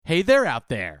Hey there out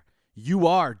there. You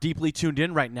are deeply tuned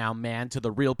in right now, man, to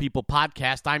the Real People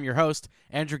Podcast. I'm your host,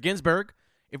 Andrew Ginsberg.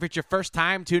 If it's your first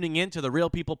time tuning in to the Real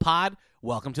People Pod,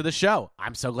 welcome to the show.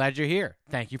 I'm so glad you're here.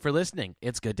 Thank you for listening.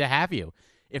 It's good to have you.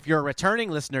 If you're a returning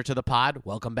listener to the pod,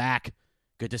 welcome back.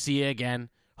 Good to see you again.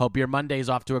 Hope your Monday's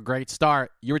off to a great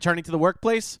start. You returning to the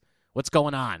workplace? What's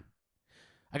going on?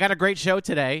 I got a great show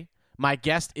today. My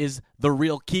guest is the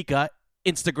Real Kika,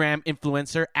 Instagram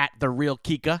influencer at the Real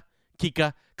Kika,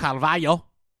 Kika Carvalho.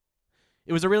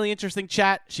 It was a really interesting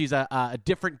chat. She's a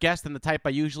different guest than the type I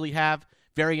usually have.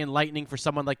 Very enlightening for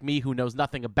someone like me who knows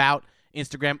nothing about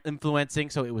Instagram influencing,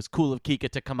 so it was cool of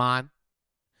Kika to come on.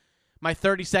 My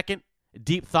 30-second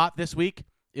deep thought this week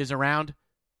is around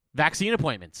vaccine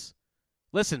appointments.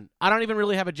 Listen, I don't even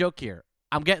really have a joke here.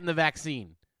 I'm getting the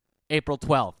vaccine April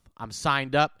 12th. I'm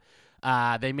signed up.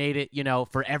 They made it,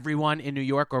 for everyone in New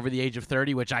York over the age of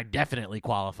 30, which I definitely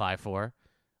qualify for.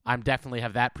 I definitely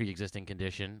have that pre-existing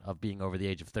condition of being over the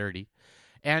age of 30.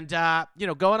 And,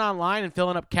 going online and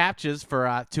filling up CAPTCHAs for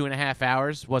 2.5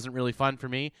 hours wasn't really fun for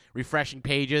me. Refreshing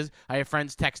pages. I have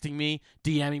friends texting me,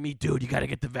 DMing me, dude, you got to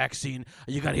get the vaccine.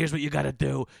 Here's what you got to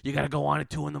do. You got to go on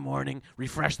at 2 in the morning,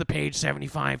 refresh the page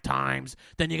 75 times.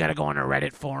 Then you got to go on a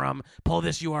Reddit forum, pull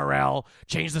this URL,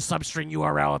 change the substring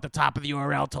URL at the top of the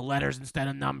URL to letters instead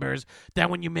of numbers.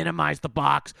 Then when you minimize the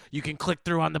box, you can click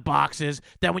through on the boxes.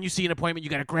 Then when you see an appointment,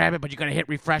 you got to grab it, but you got to hit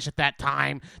refresh at that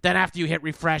time. Then after you hit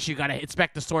refresh, you got to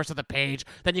inspect the source of the page.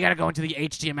 Then you got to go into the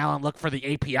HTML and look for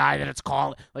the API that it's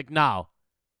called. No.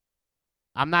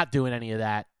 I'm not doing any of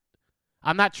that.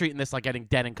 I'm not treating this like getting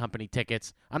Dead & Company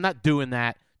tickets. I'm not doing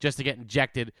that just to get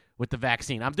injected with the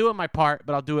vaccine. I'm doing my part,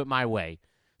 but I'll do it my way.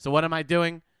 So what am I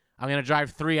doing? I'm going to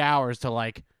drive 3 hours to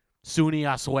SUNY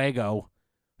Oswego,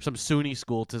 some SUNY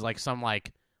school to some I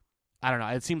don't know.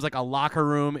 It seems like a locker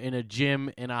room in a gym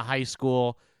in a high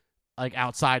school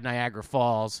outside Niagara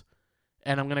Falls.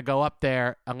 And I'm going to go up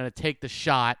there, I'm going to take the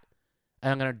shot,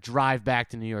 and I'm going to drive back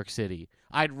to New York City.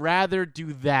 I'd rather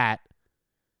do that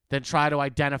than try to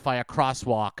identify a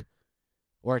crosswalk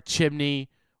or a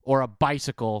chimney or a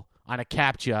bicycle on a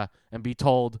CAPTCHA and be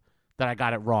told that I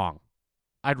got it wrong.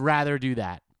 I'd rather do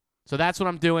that. So that's what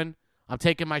I'm doing. I'm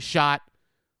taking my shot.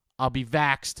 I'll be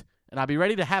vaxxed, and I'll be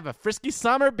ready to have a frisky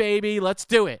summer, baby. Let's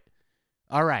do it.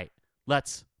 All right,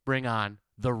 let's bring on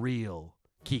the real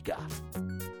Kika.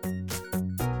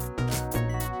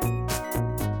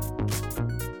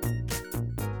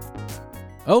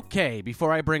 Okay,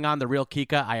 before I bring on the real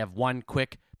Kika, I have one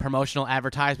quick promotional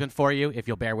advertisement for you, if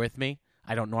you'll bear with me.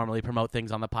 I don't normally promote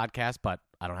things on the podcast, but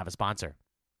I don't have a sponsor.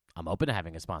 I'm open to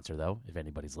having a sponsor, though, if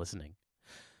anybody's listening.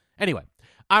 Anyway,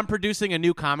 I'm producing a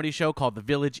new comedy show called The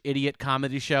Village Idiot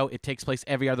Comedy Show. It takes place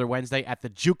every other Wednesday at the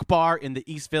Juke Bar in the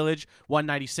East Village,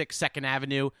 196 2nd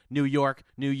Avenue, New York,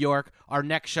 New York. Our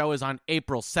next show is on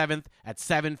April 7th at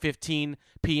 7:15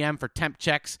 p.m. for temp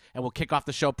checks, and we'll kick off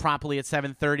the show promptly at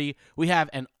 7:30. We have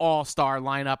an all-star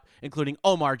lineup, including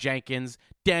Omar Jenkins,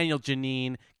 Daniel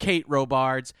Janine, Kate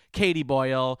Robards, Katie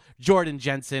Boyle, Jordan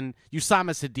Jensen,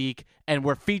 Usama Sadiq, and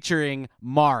we're featuring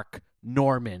Mark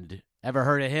Normand. Ever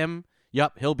heard of him?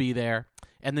 Yup, he'll be there.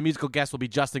 And the musical guest will be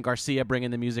Justin Garcia,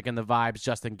 bringing the music and the vibes.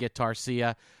 Justin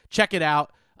Guitarcia. Check it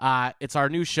out. It's our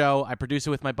new show. I produce it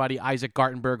with my buddy Isaac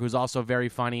Gartenberg, who's also very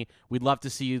funny. We'd love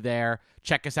to see you there.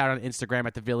 Check us out on Instagram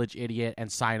at The Village Idiot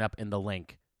and sign up in the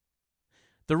link.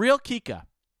 The real Kika.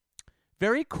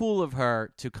 Very cool of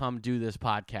her to come do this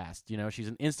podcast. She's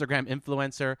an Instagram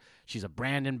influencer. She's a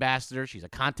brand ambassador. She's a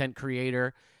content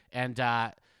creator. And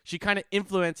she kind of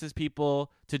influences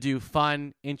people to do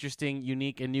fun, interesting,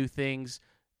 unique, and new things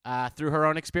through her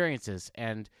own experiences.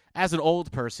 And as an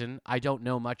old person, I don't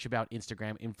know much about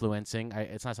Instagram influencing.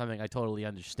 It's not something I totally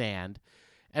understand.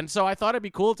 And so I thought it'd be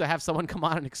cool to have someone come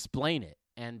on and explain it.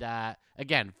 And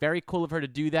again, very cool of her to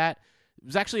do that. It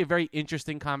was actually a very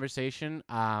interesting conversation.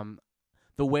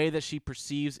 The way that she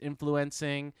perceives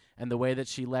influencing and the way that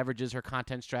she leverages her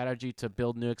content strategy to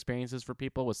build new experiences for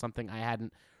people was something I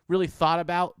hadn't really thought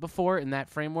about before in that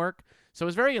framework. So it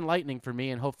was very enlightening for me,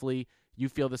 and hopefully you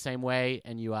feel the same way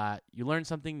and you learn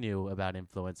something new about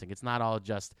influencing. It's not all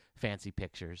just fancy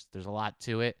pictures. There's a lot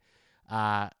to it,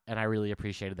 and I really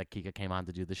appreciated that Kika came on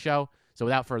to do the show. So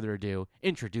without further ado,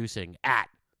 introducing at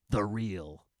the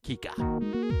real Kika.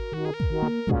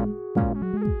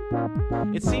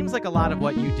 It seems like a lot of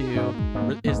what you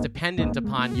do is dependent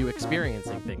upon you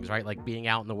experiencing things, right? Like being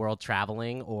out in the world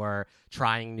traveling or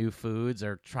trying new foods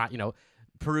or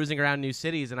perusing around new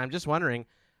cities. And I'm just wondering,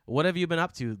 what have you been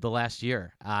up to the last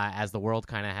year as the world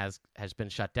kind of has been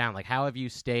shut down? Like, how have you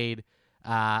stayed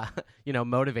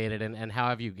motivated and how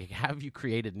have you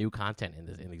created new content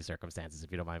in these circumstances,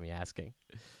 if you don't mind me asking?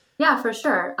 Yeah, for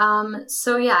sure.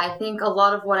 So yeah, I think a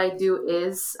lot of what I do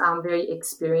is very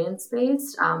experience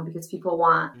based because people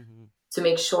want Hmm. to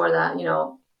make sure that,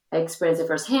 I experience it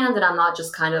firsthand and I'm not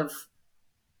just kind of,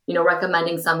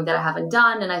 recommending something that I haven't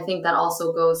done. And I think that also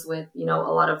goes with,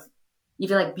 a lot of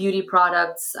even like beauty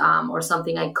products or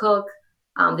something I cook.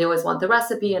 They always want the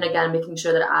recipe. And again, making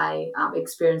sure that I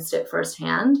experienced it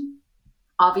firsthand.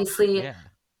 Obviously, Yeah.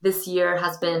 this year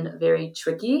has been very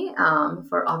tricky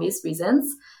for obvious reasons.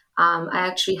 I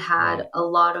actually had Right. a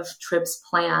lot of trips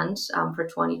planned for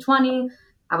 2020.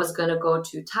 I was going to go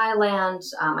to Thailand.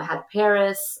 I had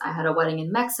Paris. I had a wedding in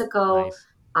Mexico. Nice.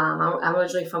 I'm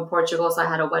originally from Portugal, so I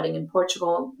had a wedding in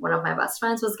Portugal. One of my best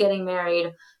friends was getting married.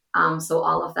 So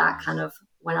all of that kind Nice. of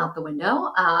went out the window.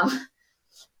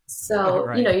 So,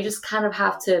 Right. you just kind of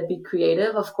have to be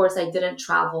creative. Of course, I didn't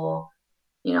travel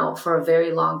for a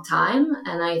very long time.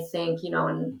 And I think,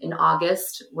 in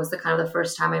August was the kind of the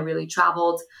first time I really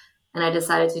traveled and I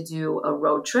decided to do a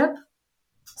road trip.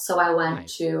 So I went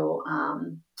Nice. to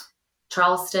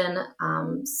Charleston,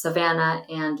 Savannah,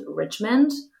 and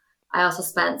Richmond. I also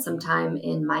spent some Hmm. time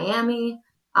in Miami.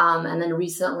 And then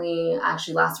recently,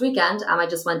 actually last weekend, I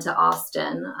just went to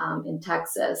Austin in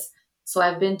Texas. So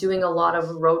I've been doing a lot of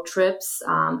Nice. road trips.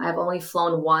 I've only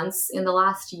flown once in the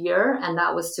last year, and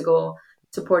that was to go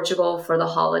to Portugal for the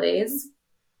holidays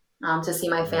to see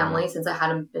my family Right. since I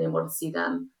hadn't been able to see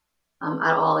them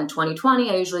at all in 2020.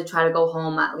 I usually try to go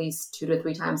home at least 2 to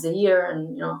 3 times a year,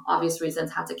 and obvious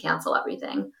reasons had to cancel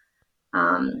everything.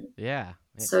 Um, Yeah.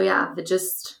 so yeah,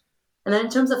 and then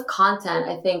in terms of content,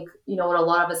 I think what a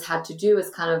lot of us had to do is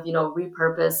kind of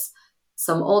repurpose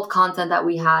some old content that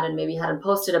we had and maybe hadn't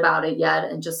posted about it yet,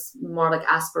 and just more like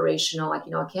aspirational, like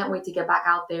I can't wait to get back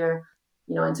out there,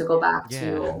 and to go back Yeah. to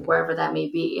wherever that may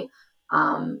be.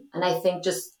 And I think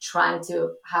just trying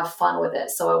to have fun with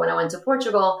it. So when I went to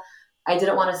Portugal, I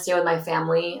didn't want to stay with my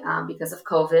family because of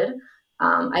COVID.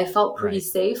 I felt pretty Right.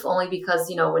 safe only because,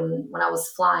 when I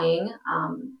was flying,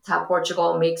 to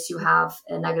Portugal makes you have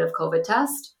a negative COVID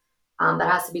test that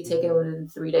has to be taken Hmm. within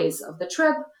 3 days of the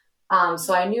trip.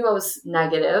 So I knew I was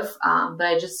negative, but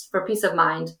I just, for peace of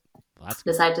mind, Well, that's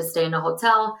good. decided to stay in a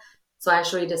hotel. So I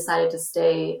actually decided to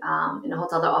stay in a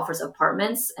hotel that offers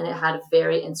apartments, and it had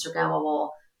very Instagrammable,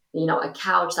 a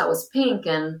couch that was pink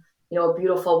and a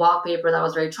beautiful wallpaper that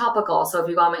was very tropical. So if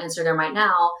you go on my Instagram right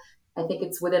now, I think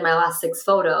it's within my last 6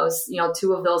 photos.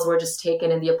 Two of those were just taken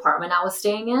in the apartment I was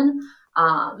staying in.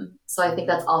 So I think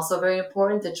that's Hmm. also very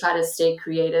important to try to stay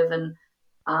creative and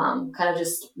kind of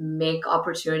just make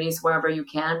opportunities wherever you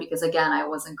can. Because again, I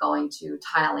wasn't going to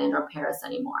Thailand or Paris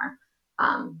anymore.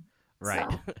 Um, Right.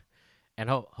 so And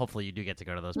hopefully you do get to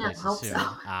go to those yeah, places hope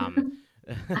so. soon.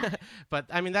 But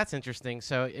I mean that's interesting.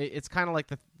 So it's kind of like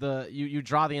the you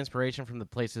draw the inspiration from the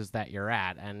places that you're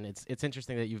at, and it's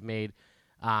interesting that you've made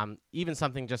even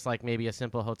something just like maybe a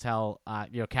simple hotel,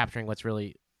 capturing what's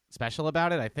really special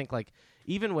about it. I think like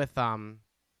even with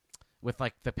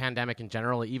like the pandemic in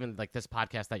general, even like this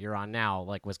podcast that you're on now,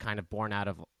 like was kind of born out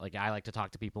of like I like to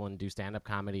talk to people and do stand up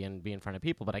comedy and be in front of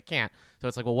people, but I can't. So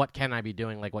it's like, well, what can I be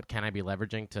doing? Like, what can I be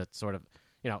leveraging to sort of,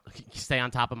 stay on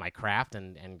top of my craft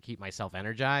and keep myself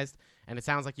energized? And it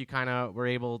sounds like you kind of were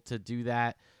able to do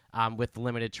that with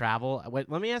limited travel. Let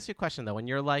me ask you a question though. When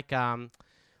you're like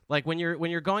when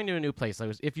you're going to a new place,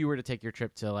 like if you were to take your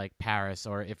trip to like Paris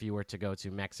or if you were to go to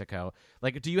Mexico,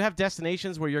 like do you have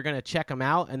destinations where you're going to check them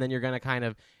out and then you're going to kind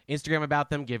of Instagram about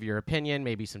them, give your opinion,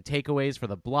 maybe some takeaways for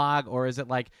the blog, or is it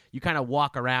like you kind of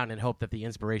walk around and hope that the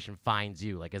inspiration finds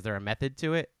you? Like is there a method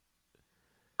to it?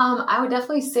 I would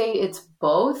definitely say it's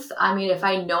both. I mean, if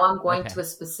I know I'm going to Okay. a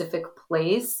specific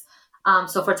place,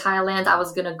 so for Thailand, I Hmm.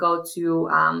 was gonna go to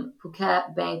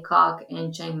Phuket, Bangkok,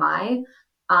 and Chiang Mai.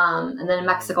 And then in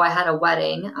Mexico, Hmm. I had a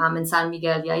wedding in San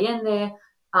Miguel de Allende.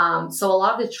 So a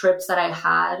lot of the trips that I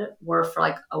had were for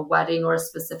like a wedding or a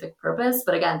specific purpose.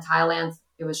 But again, Thailand,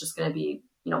 it was just gonna be,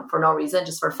 for no reason,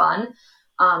 just for fun.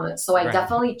 So I Right.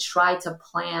 definitely try to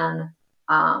plan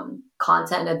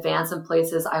content in advance in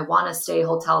places. I want to stay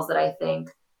hotels that I think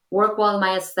work well in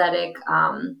my aesthetic.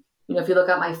 If you look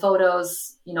at my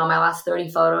photos, my last 30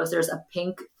 photos, there's a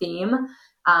pink theme.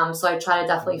 So I try to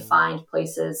definitely Hmm. find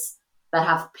places that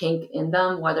have pink in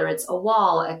them, whether it's a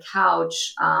wall, a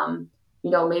couch,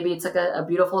 maybe it's like a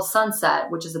beautiful sunset,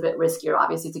 which is a bit riskier,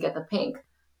 obviously, to get the pink.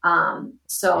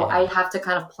 So I Yeah. have to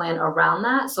kind of plan around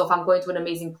that. So if I'm going to an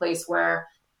amazing place where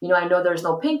I know there's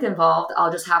no pink involved,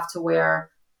 I'll just have to wear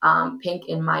pink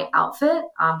in my outfit,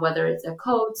 whether it's a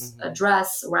coat, a Hmm.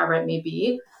 dress, wherever it may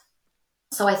be.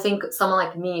 So I think someone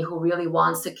like me who really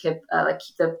wants to keep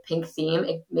the pink theme,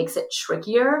 it makes it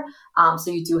trickier.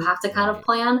 So you do have to kind of Right.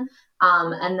 plan.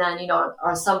 And then,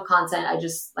 or some content, I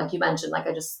just, like you mentioned, like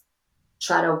I just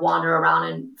try to wander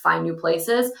around and find new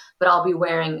places, but I'll be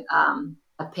wearing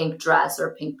a pink dress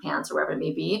or pink pants or wherever it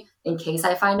may be in case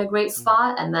I find a great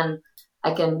spot. And then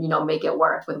I can, make it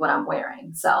work with what I'm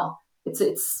wearing. So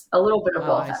it's a little bit of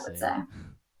both, I would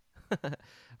say.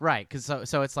 Right. Because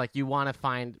so it's like you want to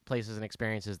find places and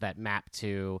experiences that map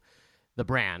to the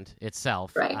brand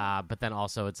itself. Right. But then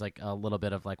also it's like a little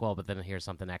bit of like, well, but then here's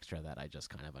something extra that I just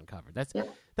kind of uncovered.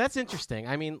 That's interesting.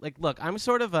 I mean, like, look, I'm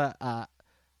sort of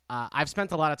I've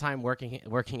spent a lot of time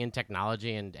working in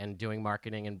technology and doing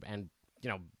marketing and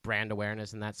brand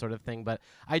awareness and that sort of thing. But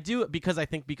I do, because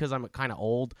I'm kind of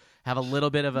old, have a little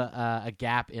bit of a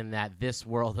gap in that this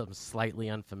world I'm slightly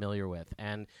unfamiliar with.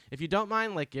 And if you don't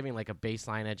mind, like, giving like a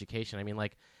baseline education, I mean,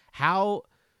 like, how,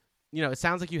 it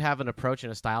sounds like you have an approach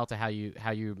and a style to how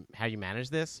you manage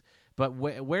this, but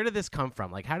where did this come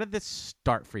from? Like, how did this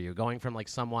start for you, going from like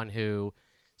someone who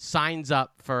signs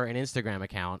up for an Instagram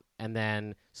account and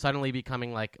then suddenly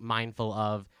becoming like mindful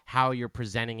of how you're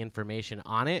presenting information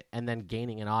on it and then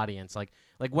gaining an audience? Like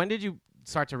when did you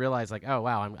start to realize like, oh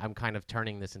wow, I'm kind of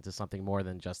turning this into something more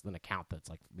than just an account that's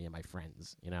like me and my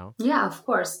friends, Yeah, of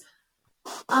course.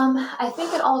 I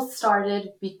think it all started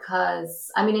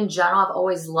because, in general, I've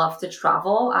always loved to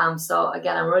travel. So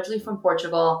again, I'm originally from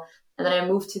Portugal. And then I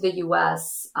moved to the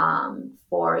US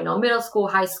for, middle school,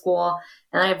 high school.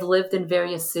 And I've lived in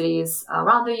various cities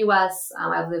around the US.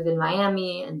 I've lived in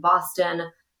Miami and Boston.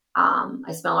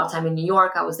 I spent a lot of time in New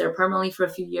York. I was there permanently for a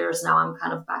few years. Now I'm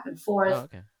kind of back and forth. Oh,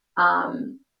 okay.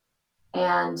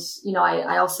 And,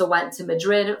 I also went to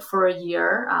Madrid for a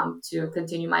year to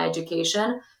continue my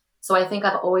education. So I think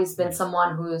I've always been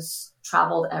someone who's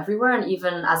traveled everywhere. And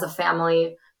even as a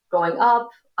family growing up,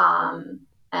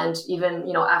 and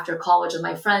even, after college with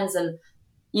my friends, and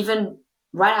even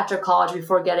right after college,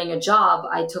 before getting a job,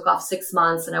 I took off 6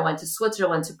 months and I went to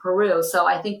Switzerland, went to Peru. So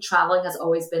I think traveling has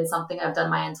always been something I've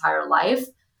done my entire life.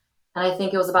 And I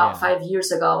think it was about 5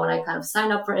 years ago when I kind of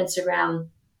signed up for Instagram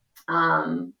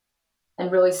and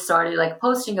really started like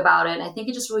posting about it. And I think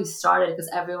it just really started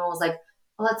because everyone was like,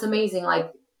 oh, that's amazing.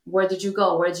 Like, where did you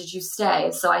go? Where did you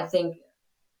stay? So I think,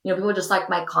 people just like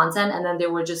my content, and then they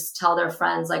would just tell their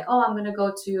friends like, oh, I'm going to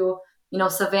go to,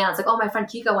 Savannah. It's like, oh, my friend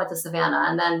Kika went to Savannah.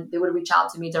 And then they would reach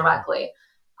out to me directly.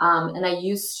 And I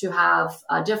used to have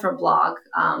a different blog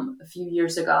a few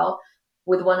years ago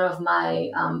with one of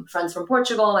my friends from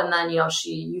Portugal. And then,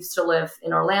 she used to live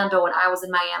in Orlando when I was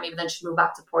in Miami, but then she moved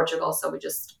back to Portugal. So it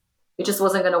just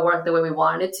wasn't going to work the way we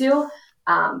wanted it to,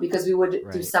 because we would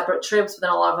do separate trips, but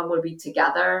then a lot of them would be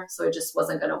together. So it just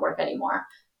wasn't going to work anymore.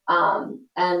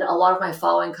 And a lot of my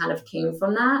following kind of came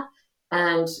from that.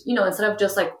 And, instead of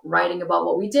just like writing about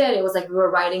what we did, it was like we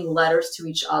were writing letters to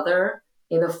each other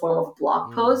in the form of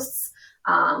blog posts.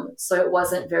 So it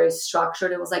wasn't very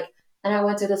structured. It was like, and I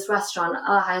went to this restaurant,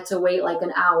 I had to wait like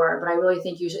an hour, but I really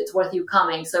think it's worth you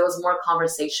coming. So it was more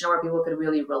conversational where people could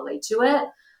really relate to it.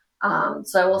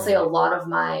 So I will say a lot of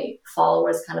my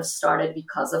followers kind of started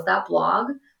because of that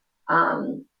blog.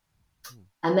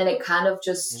 And then it kind of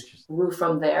just grew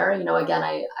from there. Again,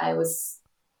 I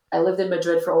lived in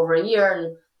Madrid for over a year,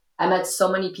 and I met so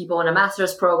many people in a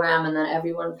master's program, and then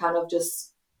everyone kind of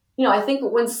just, I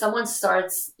think when someone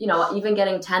starts, even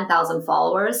getting 10,000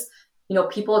 followers,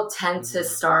 people tend to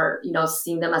start,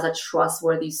 seeing them as a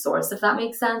trustworthy source, if that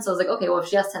makes sense. So I was like, okay, well, if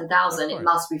she has 10,000, it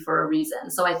must be for a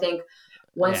reason. So I think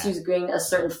once you gain a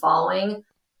certain following,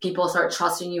 people start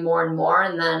trusting you more and more.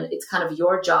 And then it's kind of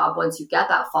your job, once you get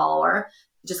that follower,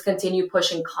 just continue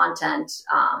pushing content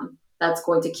that's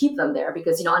going to keep them there,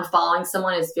 because, unfollowing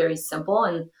someone is very simple,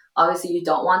 and obviously you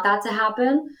don't want that to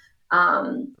happen.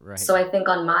 So I think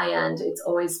on my end, it's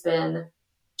always been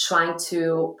trying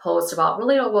to post about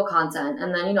relatable content.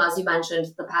 And then, as you mentioned,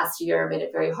 the past year made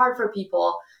it very hard for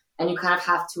people, and you kind of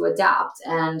have to adapt.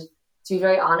 And to be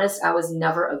very honest, I was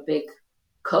never a big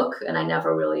cook, and I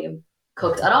never really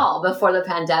cooked at all before the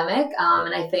pandemic.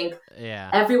 And I think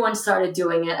everyone started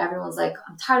doing it. Everyone's like,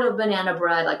 I'm tired of banana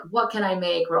bread. Like, what can I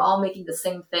make? We're all making the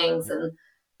same things. And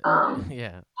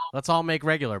let's all make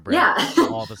regular bread.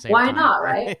 All the same Why time. not,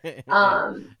 right?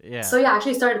 So I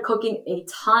actually started cooking a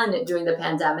ton during the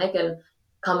pandemic and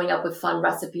coming up with fun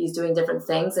recipes, doing different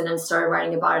things, and then started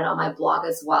writing about it on my blog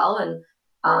as well. And,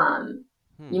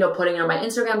 putting it on my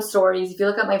Instagram stories. If you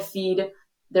look at my feed,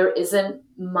 there isn't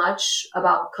much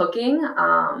about cooking.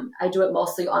 I do it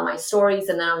mostly on my stories,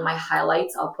 and then on my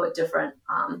highlights, I'll put different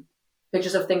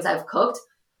pictures of things I've cooked.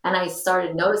 And I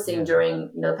started noticing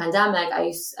during the pandemic,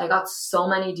 I got so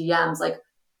many DMs like,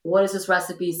 what is this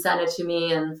recipe? Send it to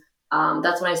me. And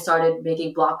That's when I started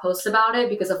making blog posts about it,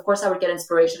 because of course I would get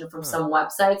inspiration from some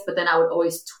websites, but then I would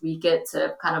always tweak it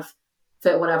to kind of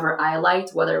fit whatever I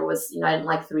liked, whether it was, I didn't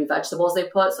like 3 vegetables they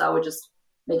put, so I would just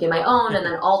make it my own and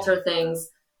then alter things.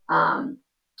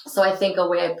 So I think a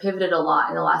way I pivoted a lot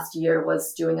in the last year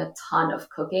was doing a ton of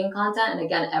cooking content. And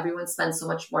again, everyone spends so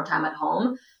much more time at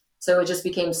home, so it just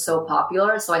became so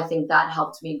popular. So I think that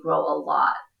helped me grow a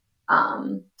lot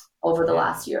over the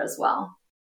last year as well.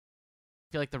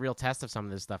 I feel like the real test of some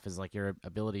of this stuff is like your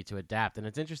ability to adapt. And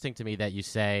it's interesting to me that you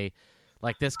say,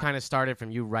 like, this kind of started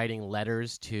from you writing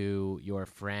letters to your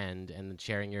friend and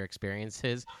sharing your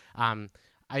experiences.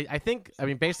 I think,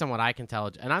 based on what I can tell,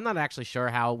 and I'm not actually sure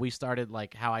how we started,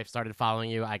 like how I started following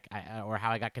you, or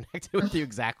how I got connected with you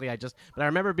exactly. But I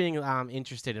remember being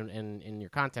interested in your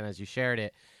content as you shared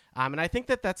it. And I think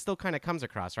that still kind of comes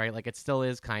across, right? Like, it still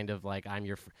is kind of like I'm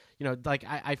your, like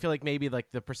I feel like maybe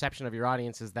like the perception of your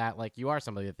audience is that like you are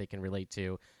somebody that they can relate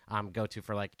to, go to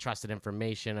for like trusted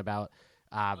information about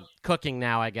cooking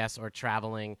now, I guess, or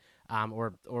traveling,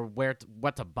 or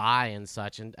what to buy and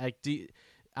such. And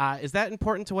is that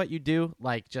important to what you do?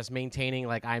 Like, just maintaining,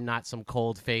 like, I'm not some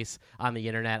cold face on the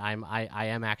internet. I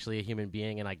am actually a human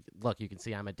being, and look, you can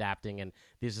see I'm adapting, and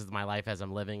this is my life as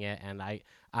I'm living it. And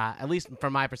at least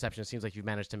from my perception, it seems like you've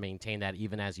managed to maintain that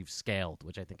even as you've scaled,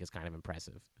 which I think is kind of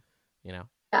impressive,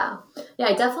 Yeah,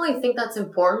 I definitely think that's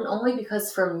important, only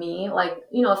because for me, like,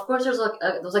 of course there's like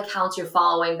those accounts you're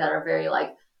following that are very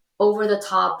like over the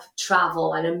top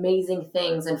travel and amazing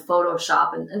things and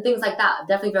Photoshop and things like that.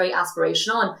 Definitely very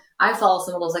aspirational. And I follow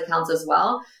some of those accounts as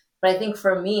well. But I think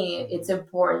for me, it's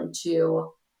important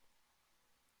to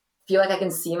feel like I can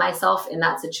see myself in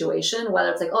that situation, whether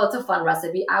it's like, oh, it's a fun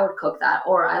recipe, I would cook that.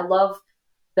 Or I love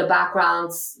the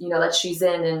backgrounds, that she's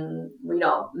in,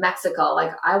 Mexico.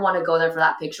 Like, I want to go there for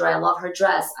that picture. I love her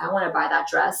dress. I want to buy that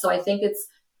dress. So I think it's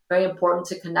very important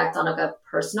to connect on like a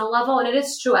personal level. And it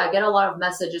is true. I get a lot of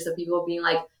messages of people being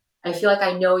like, I feel like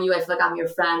I know you. I feel like I'm your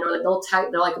friend. Or like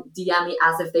they're like DM me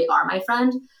as if they are my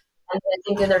friend. And I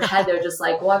think in their head, they're just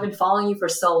like, well, I've been following you for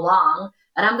so long.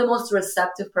 And I'm the most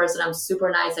receptive person. I'm super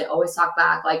nice. I always talk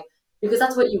back, like, because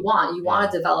that's what you want. You want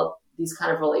to develop these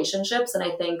kind of relationships. And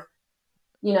I think,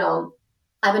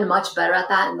 I've been much better at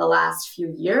that in the last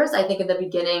few years. I think in the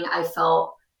beginning, I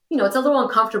felt, it's a little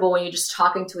uncomfortable when you're just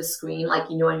talking to a screen, like,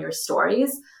 in your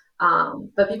stories.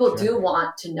 But people do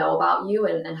want to know about you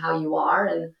and how you are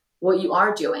and what you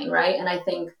are doing, right? And I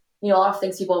think, a lot of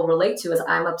things people relate to is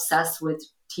I'm obsessed with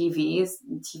TV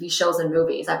shows and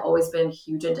movies. I've always been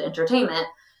huge into entertainment.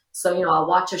 So, I'll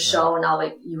watch a show and I'll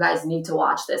like, you guys need to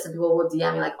watch this. And people will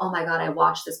DM me like, oh my God, I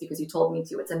watched this because you told me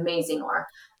to. It's amazing. Or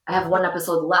I have 1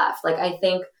 episode left. Like, I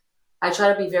think I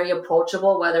try to be very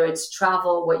approachable, whether it's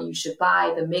travel, what you should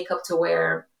buy, the makeup to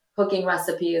wear, cooking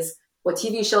recipes, what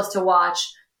TV shows to watch.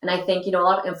 And I think, a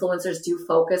lot of influencers do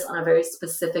focus on a very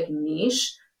specific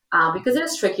niche because it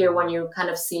is trickier when you kind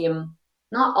of seem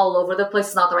not all over the place.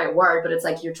 It's not the right word, but it's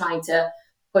like you're trying to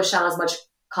push out as much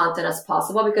content as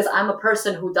possible, because I'm a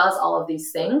person who does all of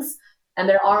these things. And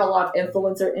there are a lot of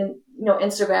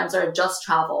Instagrams are just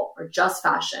travel or just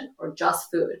fashion or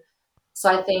just food. So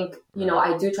I think,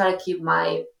 I do try to keep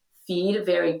my feed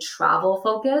very travel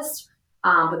focused.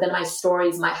 But then my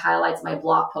stories, my highlights, my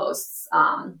blog posts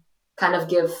kind of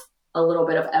give a little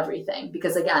bit of everything.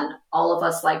 Because again, all of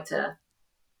us like to,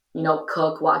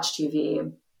 cook, watch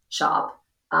TV, shop.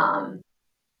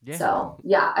 So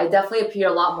yeah, I definitely appear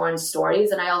a lot more in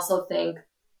stories. And I also think,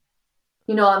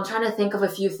 I'm trying to think of a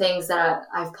few things that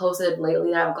I've posted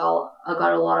lately that I've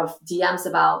got a lot of DMs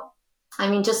about. I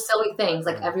mean, just silly things.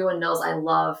 Like, everyone knows I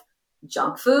love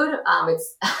junk food.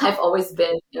 I've always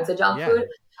been into junk food.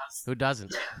 Who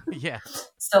doesn't? Yeah.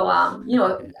 So, I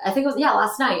think it was,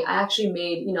 last night I actually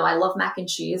made, I love mac and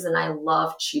cheese and I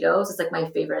love Cheetos. It's like my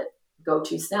favorite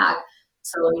go-to snack.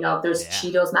 So, there's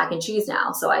Cheetos mac and cheese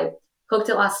now. So I cooked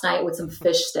it last night with some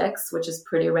fish sticks, which is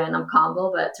pretty random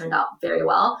combo, but it turned out very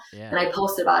well. Yeah. And I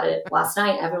posted about it last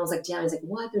night. Everyone was like, damn, he's like,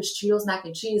 what? There's Cheetos mac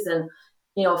and cheese. And,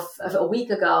 a week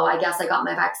ago, I guess I got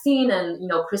my vaccine and,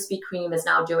 Krispy Kreme is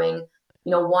now doing,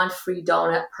 1 free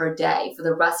donut per day for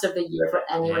the rest of the year for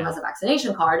anyone who has a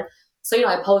vaccination card. So,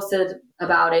 I posted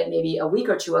about it maybe a week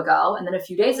or 2 ago. And then a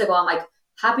few days ago, I'm like,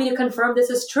 happy to confirm this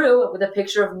is true with a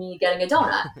picture of me getting a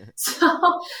donut.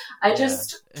 So I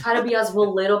just try to be as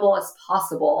relatable as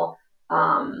possible.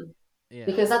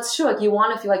 Because that's true. Like, you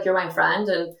want to feel like you're my friend,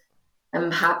 and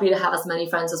I'm happy to have as many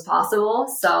friends as possible.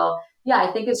 So yeah,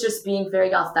 I think it's just being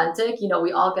very authentic.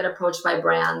 We all get approached by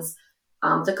brands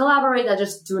to collaborate that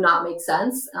just do not make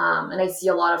sense. And I see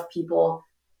a lot of people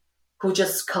who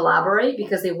just collaborate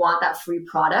because they want that free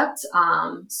product.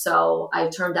 So I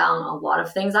turn down a lot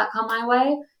of things that come my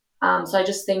way. So I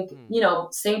just think,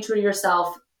 staying true to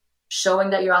yourself, showing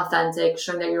that you're authentic,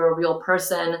 showing that you're a real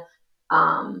person,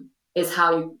 is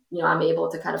how I'm able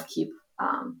to kind of keep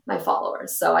my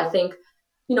followers. So I think,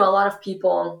 a lot of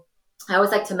people, I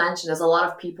always like to mention is a lot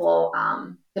of people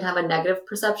can have a negative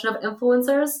perception of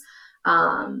influencers.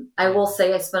 I will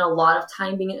say I spend a lot of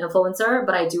time being an influencer,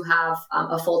 but I do have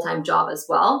a full-time job as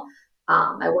well.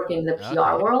 I work in the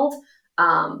PR world,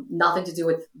 nothing to do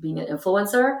with being an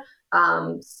influencer.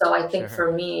 So I think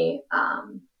for me,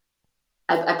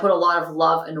 I put a lot of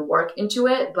love and work into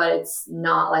it, but it's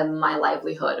not like my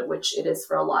livelihood, which it is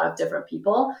for a lot of different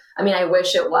people. I mean, I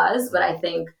wish it was, but I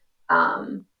think,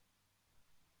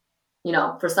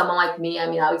 for someone like me, I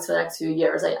mean, at least for the next few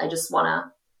years, I just want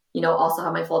to, also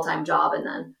have my full-time job and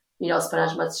then, spend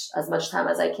as much time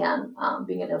as I can,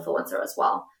 being an influencer as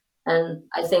well. And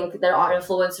I think there are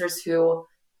influencers who,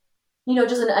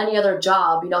 just in any other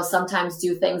job, sometimes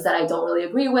do things that I don't really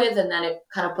agree with. And then it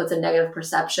kind of puts a negative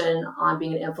perception on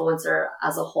being an influencer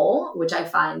as a whole, which I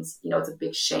find, it's a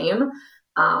big shame.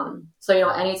 So,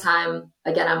 anytime,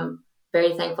 again, I'm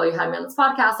very thankful you had me on this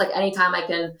podcast. Like anytime I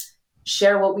can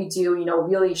share what we do,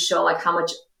 really show like how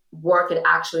much work it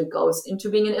actually goes into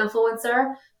being an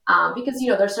influencer. Because,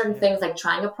 there's certain things like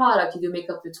trying a product, you do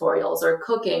makeup tutorials or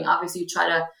cooking. Obviously you try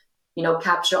to,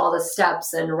 capture all the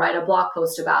steps and write a blog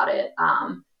post about it.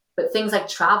 But things like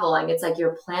traveling, it's like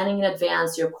you're planning in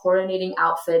advance, you're coordinating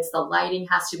outfits, the lighting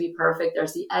has to be perfect.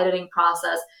 There's the editing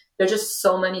process. There's just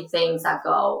so many things that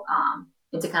go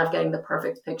into kind of getting the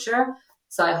perfect picture.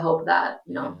 So I hope that,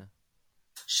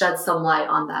 shed some light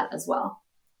on that as well.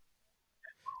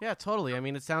 Yeah, totally. I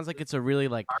mean, it sounds like it's a really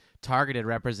like targeted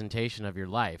representation of your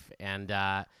life. And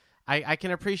I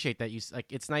can appreciate that you like.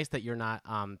 It's nice that you're not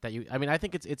I mean, I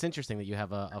think it's interesting that you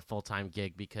have a full-time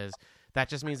gig, because that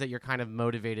just means that you're kind of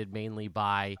motivated mainly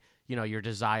by your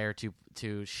desire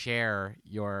to share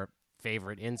your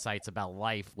favorite insights about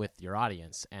life with your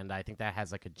audience. And I think that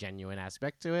has like a genuine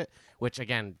aspect to it, which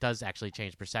again does actually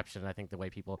change perception. I think the way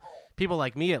people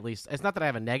like me, at least, it's not that I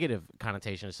have a negative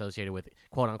connotation associated with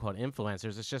quote unquote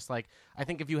influencers. It's just like, I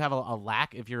think if you have a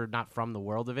lack, if you're not from the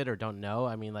world of it or don't know,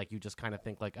 I mean, like you just kind of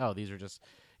think like, oh, these are just,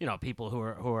 people who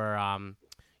are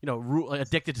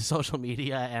addicted to social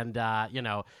media and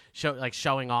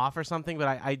showing off or something. But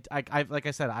I like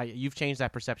I said, you've changed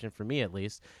that perception for me, at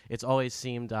least. It's always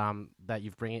seemed that you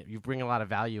bring a lot of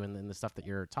value in the stuff that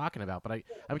you're talking about. But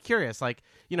I'm curious, like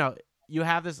you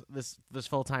have this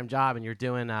full-time job and you're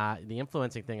doing the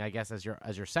influencing thing, I guess, as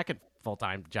your second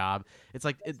full-time job. It's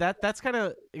like it's kind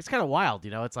of wild,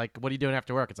 It's like, what are you doing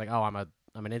after work? It's like, oh, I'm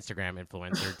an Instagram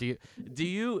influencer. Do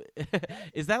you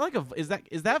is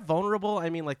that vulnerable? I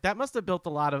mean, like that must have built a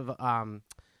lot of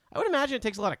I would imagine it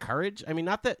takes a lot of courage. I mean,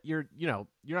 not that you're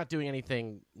not doing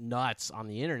anything nuts on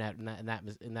the internet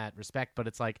in that respect, but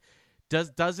it's like,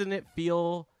 doesn't it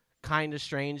feel kind of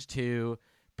strange to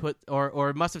put, or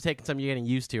it must have taken some getting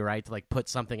used to, right? To like put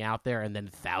something out there and then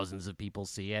thousands of people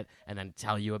see it and then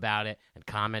tell you about it and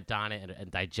comment on it and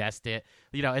digest it.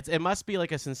 It must be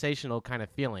like a sensational kind of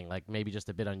feeling, like maybe just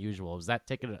a bit unusual. Is that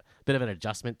taking a bit of an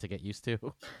adjustment to get used to?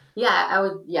 Yeah, I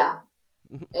would. Yeah.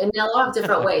 In a lot of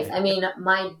different ways. I mean,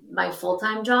 my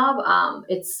full-time job,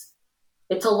 it's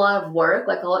a lot of work.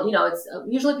 Like a lot, it's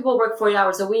usually people work 40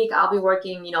 hours a week. I'll be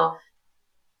working,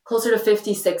 closer to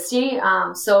 50, 60.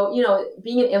 So,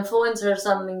 being an influencer is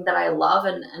something that I love.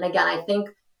 And again, I think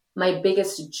my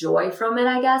biggest joy from it,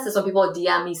 I guess, is when people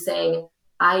DM me saying,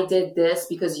 I did this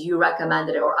because you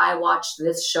recommended it, or I watched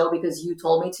this show because you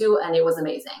told me to, and it was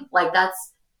amazing. Like that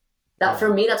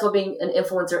for me, that's what being an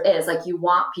influencer is. Like you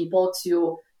want people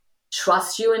to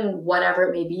trust you in whatever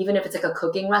it may be, even if it's like a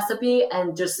cooking recipe,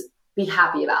 and just be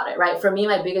happy about it. Right. For me,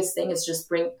 my biggest thing is just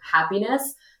bring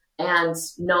happiness and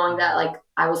knowing that like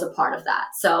I was a part of that.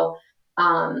 So,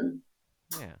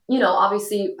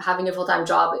 obviously having a full-time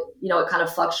job, it kind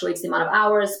of fluctuates the amount of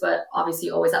hours, but obviously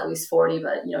always at least 40,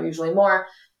 but, usually more.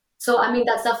 So, I mean,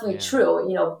 that's definitely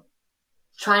true,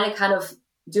 trying to kind of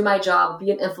do my job, be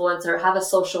an influencer, have a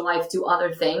social life, do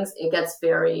other things. It gets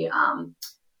very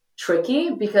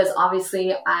tricky because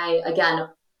obviously I, again,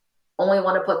 only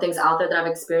want to put things out there that I've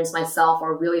experienced myself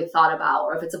or really thought about,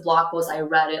 or if it's a blog post, I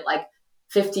read it like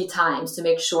 50 times to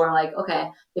make sure like, okay,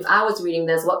 if I was reading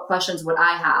this, what questions would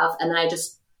I have? And then I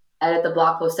just edit the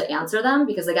blog post to answer them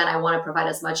because again, I want to provide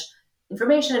as much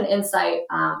information and insight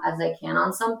as I can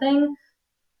on something.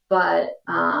 But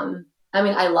I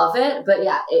mean, I love it, but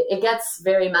yeah, it gets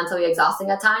very mentally exhausting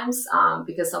at times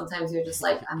because sometimes you're just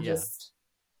like, I'm just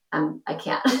I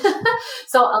can't.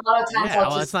 So a lot of times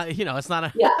it's not, it's not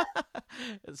a, yeah.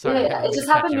 sorry, Yeah. It just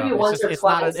happened maybe once or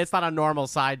twice. It's not a normal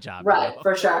side job. Right.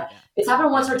 For sure. Yeah. It's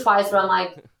happened once or twice where I'm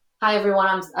like, hi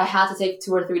everyone, I had to take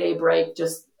 2 or 3 day break.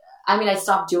 I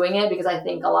stopped doing it because I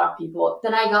think a lot of people,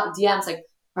 then I got DMs like,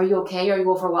 are you okay? Are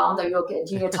you overwhelmed? Are you okay?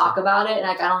 Do you need to talk about it? And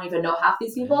like, I don't even know half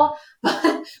these people,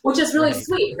 which is really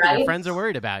sweet, right? Your friends are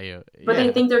worried about you. But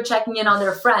they think they're checking in on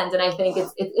their friend. And I think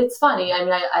it's funny. I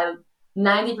mean, I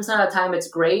 90% of the time it's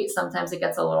great. Sometimes it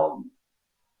gets a little,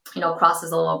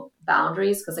 crosses a little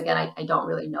boundaries because again, I don't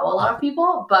really know a lot of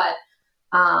people, but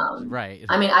right.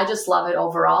 I mean, I just love it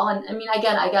overall. And I mean,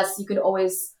 again, I guess you could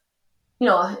always,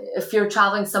 if you're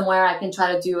traveling somewhere, I can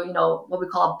try to do, what we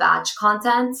call a batch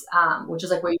content, which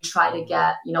is like where you try to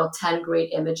get, 10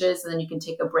 great images and then you can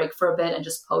take a break for a bit and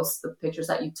just post the pictures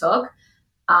that you took.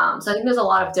 So I think there's a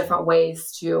lot of different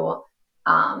ways to,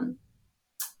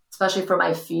 especially for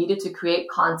my feed, to create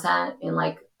content in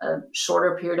like a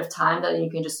shorter period of time that you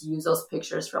can just use those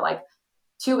pictures for like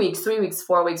 2 weeks, 3 weeks,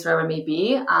 4 weeks, whatever it may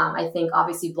be. I think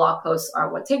obviously blog posts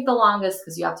are what take the longest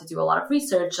because you have to do a lot of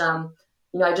research.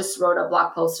 I just wrote a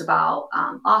blog post about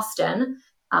Austin.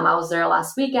 I was there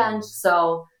last weekend.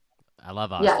 So I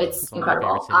love Austin. Yeah, it's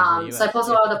incredible. So I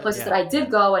posted a lot of the places that I did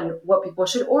go and what people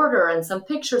should order and some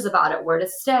pictures about it, where to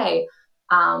stay.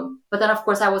 But then of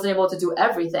course I wasn't able to do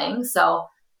everything. So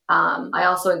I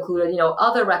also included,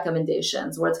 other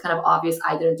recommendations where it's kind of obvious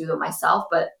I didn't do them myself,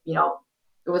 but,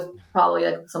 it was probably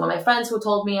like some of my friends who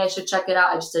told me I should check it out.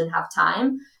 I just didn't have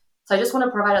time. So I just want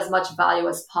to provide as much value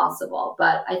as possible.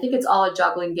 But I think it's all a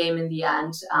juggling game in the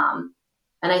end. And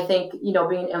I think,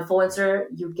 being an influencer,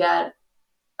 you get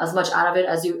as much out of it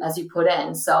as you put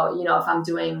in. So, if I'm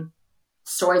doing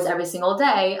stories every single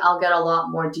day, I'll get a lot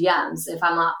more DMs. If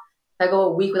I go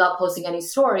a week without posting any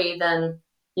story, then,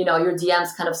 your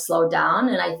DMs kind of slow down.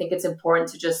 And I think it's important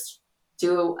to just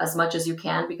do as much as you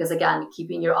can, because again,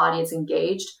 keeping your audience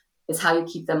engaged is how you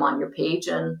keep them on your page.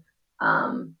 And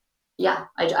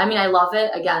I love it.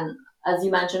 Again, as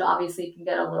you mentioned, obviously it can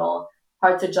get a little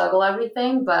hard to juggle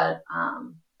everything, but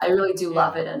I really do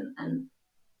love it. And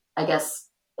I guess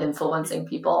influencing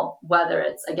people, whether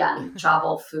it's again,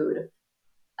 travel, food,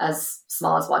 as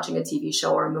small as watching a TV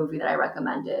show or a movie that I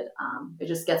recommended. It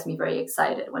just gets me very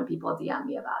excited when people DM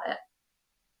me about it.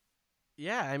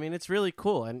 Yeah, I mean, it's really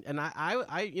cool. And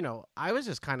I was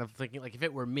just kind of thinking, like, if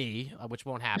it were me, which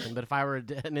won't happen, but if I were an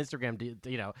Instagram,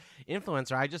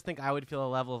 influencer, I just think I would feel a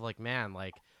level of like, man,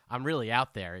 like, I'm really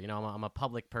out there. I'm a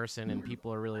public person and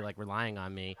people are really like relying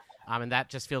on me. And that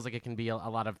just feels like it can be a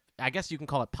lot of, I guess you can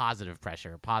call it positive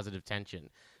pressure, positive tension.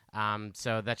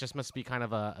 So that just must be kind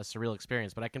of a surreal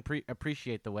experience. But I can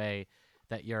appreciate the way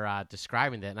that you're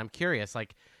describing that. And I'm curious,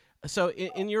 like, so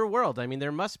in your world, I mean,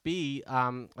 there must be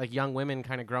like young women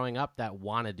kind of growing up that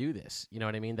want to do this. You know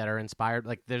what I mean? That are inspired.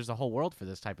 Like, there's a whole world for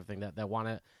this type of thing that want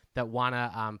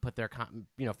to put their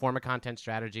form a content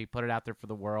strategy, put it out there for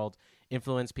the world,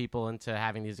 influence people into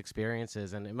having these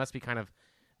experiences. And it must be kind of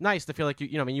nice to feel like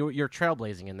you're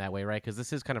trailblazing in that way, right? Because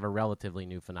this is kind of a relatively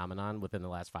new phenomenon within the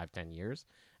last 5-10 years,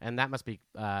 and that must be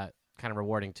kind of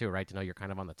rewarding too, right? To know you're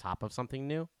kind of on the top of something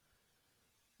new.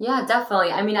 Yeah,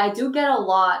 definitely. I mean, I do get a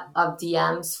lot of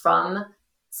DMs from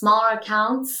smaller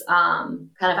accounts, kind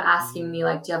of asking me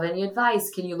like, do you have any advice?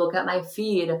 Can you look at my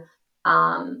feed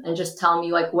and just tell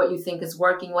me like what you think is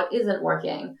working, what isn't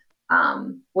working,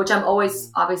 which I'm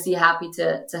always obviously happy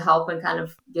to help and kind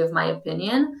of give my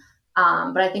opinion.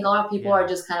 But I think a lot of people are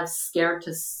just kind of scared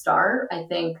to start. I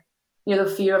think, the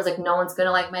fear of like, no one's going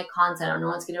to like my content or no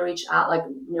one's going to reach out, like,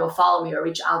 follow me or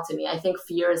reach out to me. I think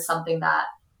fear is something that,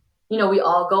 we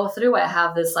all go through. I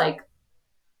have this like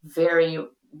very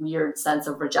weird sense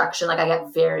of rejection. Like I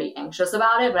get very anxious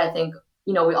about it, but I think,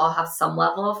 we all have some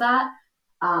level of that.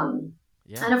 And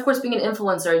of course, being an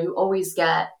influencer, you always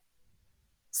get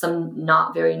some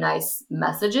not very nice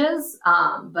messages.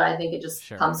 But I think it just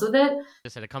comes with it.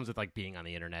 Just said it comes with like being on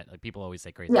the internet. Like people always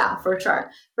say crazy. Yeah, for sure.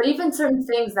 But even certain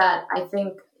things that I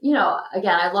think,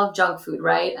 again, I love junk food,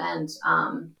 right? And,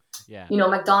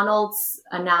 McDonald's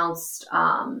announced,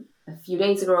 a few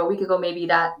days ago or a week ago, maybe,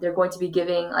 that they're going to be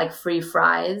giving like free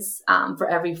fries for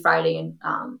every Friday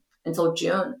until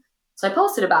June. So I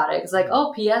posted about it. It's like,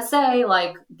 oh, PSA,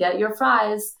 like get your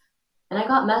fries. And I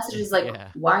got messages like,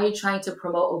 why are you trying to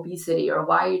promote obesity? Or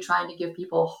why are you trying to give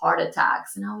people heart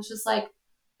attacks? And I was just like,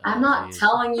 I'm not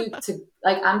telling you to,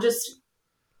 like, I'm just,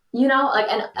 and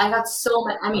I got so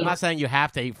many, I'm not saying you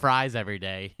have to eat fries every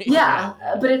day.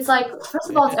 But it's like, first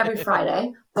of all, it's every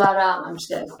Friday, but I'm just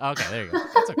kidding. Okay, there you go.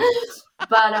 That's okay.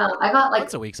 But I got like,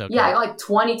 once a week's okay. I got like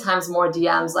 20 times more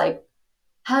DMs like,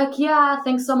 heck yeah,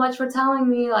 thanks so much for telling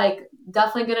me, like,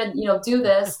 definitely gonna, do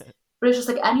this. But it's just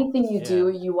like anything you do,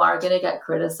 you are gonna get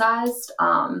criticized.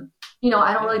 I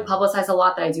don't really publicize a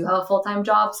lot that I do have a full-time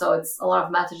job. So it's a lot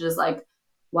of messages like,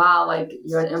 wow, like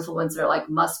you're an influencer, like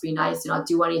must be nice to not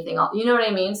do anything else. You know what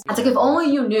I mean? It's like, if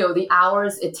only you knew the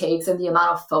hours it takes and the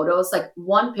amount of photos, like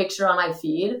one picture on my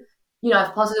feed,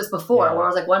 I've posted this before where it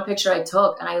was like one picture I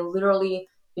took and I literally,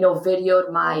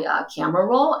 videoed my camera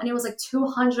roll, and it was like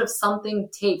 200 of something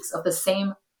takes of the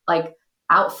same like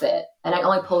outfit. And I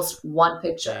only post one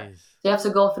picture. Jeez. So you have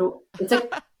to go through, it's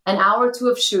like an hour or two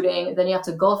of shooting. Then you have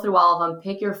to go through all of them,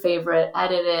 pick your favorite,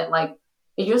 edit it. Like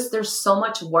there's so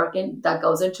much work that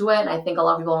goes into it. And I think a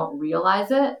lot of people don't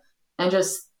realize it and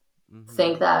just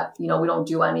think that, we don't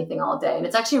do anything all day. And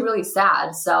it's actually really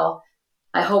sad. So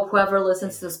I hope whoever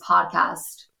listens to this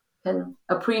podcast can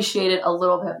appreciate it a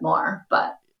little bit more.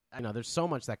 But there's so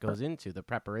much that goes into the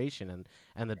preparation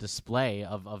and the display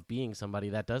of being somebody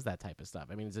that does that type of stuff.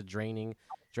 I mean, it's a draining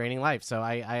life. So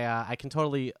I can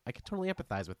totally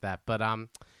empathize with that. But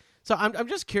so I'm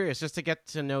just curious, just to get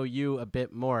to know you a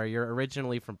bit more. You're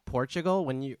originally from Portugal.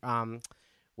 When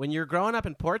you're growing up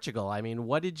in Portugal, I mean,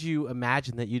 what did you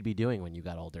imagine that you'd be doing when you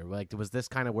got older? Like, was this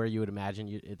kind of where you would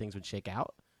imagine things would shake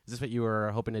out? Is this what you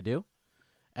were hoping to do?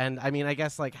 And I mean, I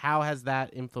guess, like, how has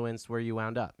that influenced where you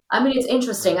wound up? I mean, it's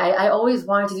interesting. I always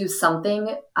wanted to do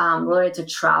something related to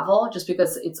travel, just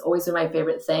because it's always been my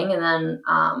favorite thing. And then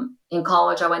in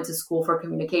college, I went to school for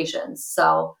communications.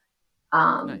 So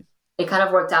nice. It kind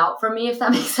of worked out for me, if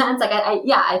that makes sense. Like,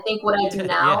 I think what I do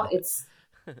now,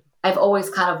 I've always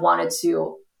kind of wanted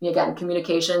to, again,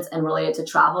 communications and related to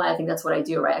travel. And I think that's what I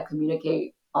do, right? I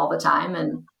communicate all the time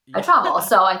and I travel.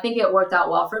 So I think it worked out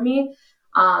well for me.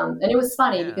 And it was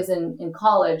funny because in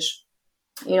college,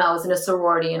 I was in a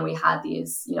sorority and we had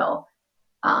these,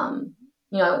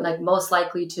 like most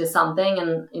likely to something.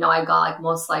 And, I got like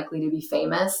most likely to be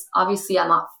famous. Obviously, I'm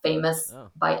not famous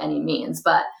by any means,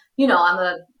 but, I'm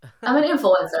an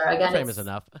influencer. Again, famous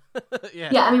enough.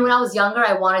 Yeah. I mean, when I was younger,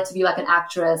 I wanted to be like an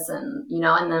actress and,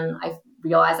 and then I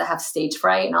realized I have stage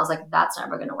fright and I was like, that's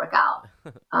never going to work out.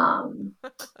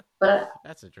 But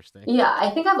that's interesting. Yeah.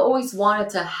 I think I've always wanted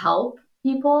to help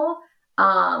people,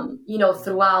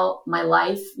 throughout my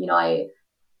life. I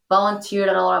volunteered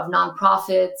at a lot of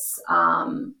nonprofits,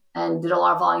 and did a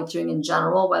lot of volunteering in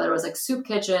general, whether it was like soup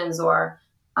kitchens or,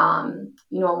 when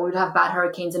we would have bad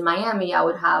hurricanes in Miami, I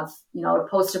would have, I would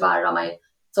post about it on my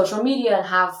social media and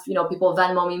have, people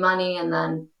Venmo me money. And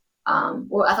then, I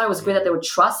thought it was great that they would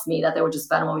trust me, that they would just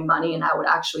Venmo me money and I would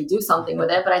actually do something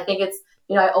with it. But I think it's,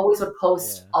 I always would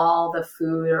post all the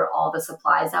food or all the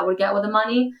supplies I would get with the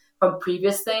money from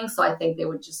previous things. So I think they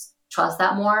would just trust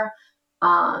that more.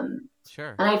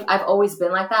 Sure. And I've always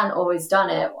been like that and always done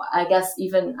it. I guess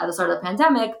even at the start of the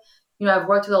pandemic, I've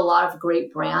worked with a lot of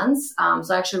great brands.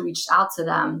 So I actually reached out to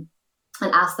them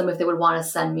and asked them if they would want to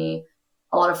send me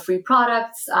a lot of free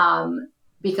products,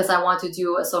 because I want to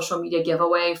do a social media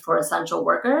giveaway for essential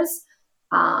workers.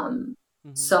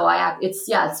 So it's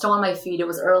still on my feed. It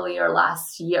was earlier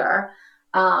last year.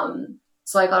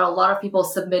 So I got a lot of people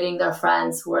submitting their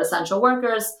friends who were essential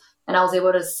workers, and I was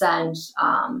able to send,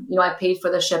 I paid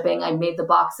for the shipping. I made the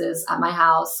boxes at my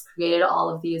house, created all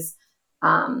of these,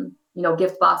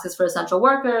 gift boxes for essential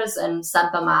workers and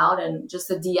sent them out. And just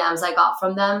the DMs I got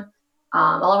from them, a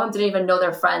lot of them didn't even know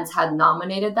their friends had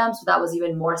nominated them. So that was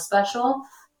even more special.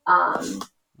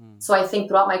 So I think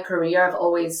throughout my career, I've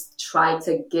always tried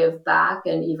to give back.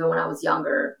 And even when I was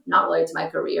younger, not related to my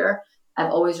career,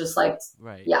 I've always just liked,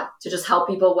 to just help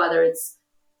people, whether it's,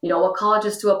 what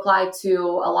colleges to apply to.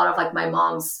 A lot of like my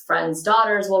mom's friends'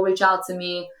 daughters will reach out to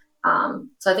me.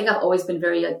 So I think I've always been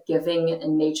very giving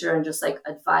in nature and just like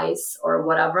advice or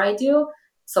whatever I do.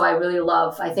 So I really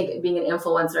love, I think being an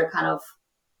influencer kind of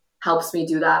helps me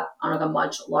do that on like a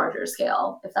much larger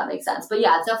scale, if that makes sense. But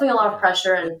yeah, it's definitely a lot of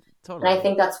pressure. And I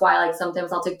think that's why like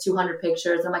sometimes I'll take 200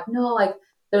 pictures. I'm like, no, like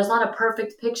there's not a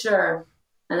perfect picture.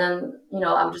 And then,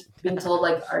 I'm just being told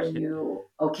like, are you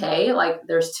okay? Like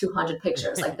there's 200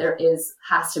 pictures, like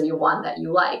has to be one that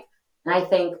you like. And I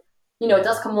think, it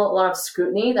does come with a lot of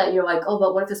scrutiny that you're like, oh,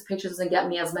 but what if this picture doesn't get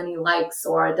me as many likes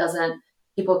or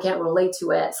people can't relate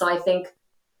to it. So I think,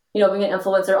 being an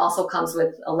influencer also comes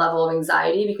with a level of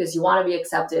anxiety because you want to be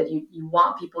accepted. You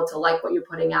want people to like what you're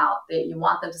putting out. You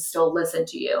want them to still listen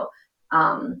to you.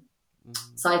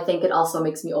 So I think it also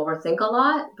makes me overthink a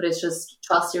lot, but it's just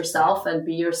trust yourself and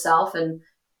be yourself. And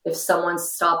if someone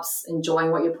stops enjoying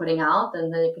what you're putting out,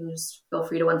 then you can just feel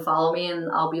free to unfollow me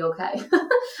and I'll be okay.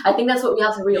 I think that's what we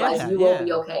have to realize. You will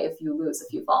be okay if you lose a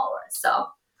few followers. So,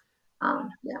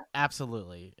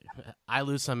 Absolutely. I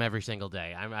lose some every single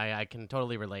day. I can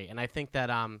totally relate. And I think that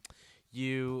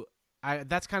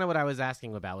that's kind of what I was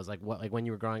asking about, was like, what, like when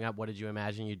you were growing up, what did you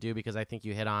imagine you'd do? Because I think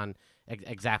you hit on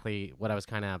exactly what I was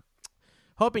kind of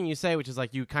hoping you say, which is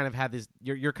like you kind of had this,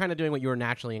 you're kind of doing what you were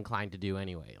naturally inclined to do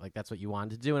anyway. Like that's what you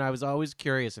wanted to do. And I was always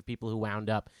curious if people who wound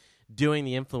up doing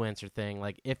the influencer thing,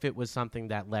 like if it was something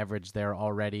that leveraged their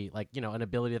already, like, you know, an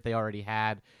ability that they already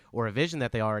had or a vision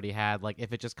that they already had, like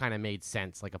if it just kind of made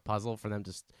sense, like a puzzle for them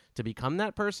to become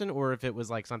that person, or if it was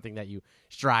like something that you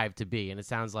strive to be. And it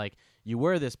sounds like you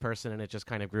were this person and it just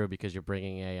kind of grew because you're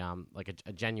bringing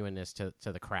a genuineness to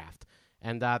the craft.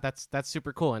 And that's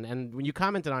super cool. And when you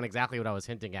commented on exactly what I was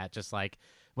hinting at, just like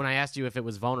when I asked you if it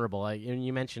was vulnerable, and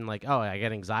you mentioned like, oh, I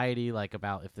get anxiety like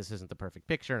about if this isn't the perfect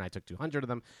picture, and I took 200 of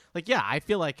them. Like, yeah, I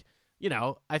feel like, you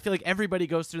know, I feel like everybody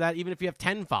goes through that. Even if you have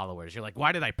 10 followers, you're like,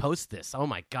 why did I post this? Oh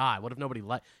my God, what if nobody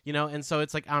you know? And so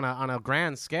it's like on a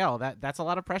grand scale, that's a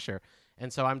lot of pressure.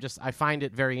 And so I find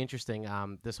it very interesting.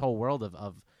 This whole world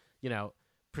of you know,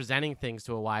 presenting things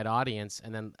to a wide audience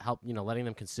and then letting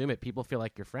them consume it. People feel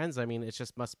like your friends. I mean, it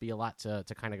just must be a lot to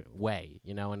kind of weigh,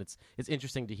 you know, and it's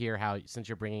interesting to hear how, since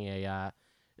you're bringing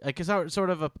sort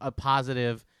of a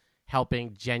positive,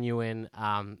 helping, genuine,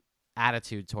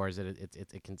 attitude towards it,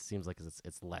 it seems like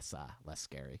it's less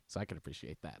scary. So I can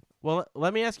appreciate that. Well,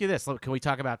 let me ask you this. Can we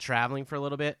talk about traveling for a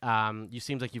little bit? You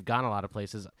seems like you've gone a lot of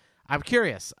places. I'm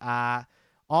curious,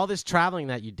 all this traveling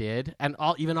that you did, and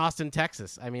even Austin,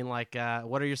 Texas. I mean, like,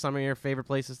 what are some of your favorite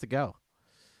places to go?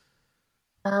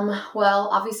 Well,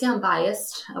 obviously I'm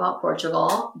biased about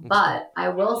Portugal, but I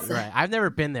will say, right. I've never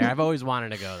been there. I've always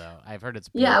wanted to go though. I've heard it's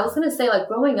beautiful. Yeah, I was going to say, like,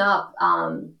 growing up,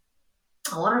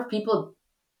 a lot of people,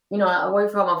 you know, I'm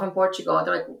from Portugal.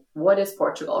 They're like, what is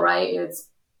Portugal, right? It's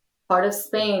part of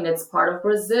Spain. It's part of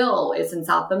Brazil. It's in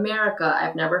South America.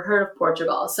 I've never heard of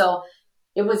Portugal. So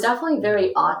it was definitely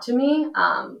very odd to me.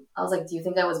 I was like, do you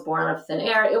think I was born out of thin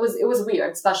air? It was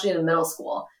weird, especially in middle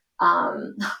school.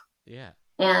 Yeah.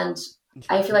 And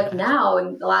I feel like now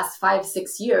in the last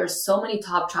 5-6 years, so many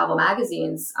top travel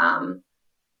magazines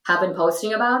have been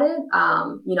posting about it,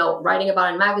 you know, writing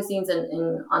about it in magazines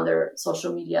and on their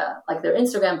social media, like their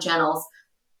Instagram channels,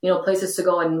 you know, places to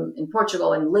go in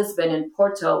Portugal, in Lisbon, in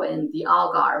Porto, in the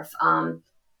Algarve.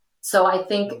 So I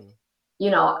think, you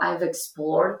know, I've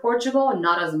explored Portugal,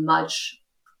 not as much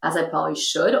as I probably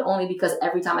should, only because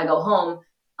every time I go home,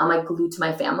 I'm like glued to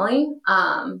my family.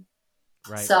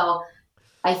 Right. So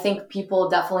I think people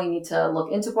definitely need to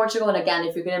look into Portugal. And again,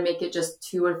 if you're going to make it just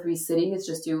 2 or 3 cities,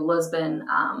 just do Lisbon,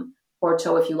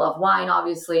 Porto, if you love wine,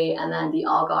 obviously. And then the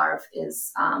Algarve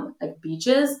is like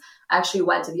beaches. I actually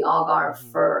went to the Algarve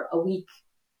for a week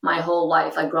my whole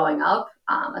life, like growing up,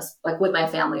 like with my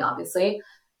family, obviously.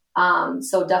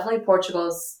 So definitely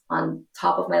Portugal's on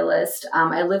top of my list.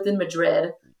 I lived in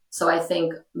Madrid. So I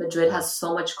think Madrid has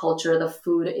so much culture. The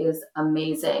food is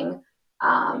amazing.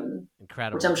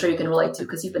 Incredible. Which I'm sure you can relate to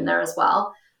because you've been there as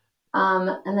well.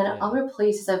 And then other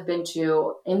places I've been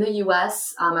to in the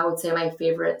US, I would say my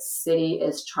favorite city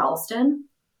is Charleston.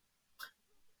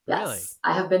 Yes, really?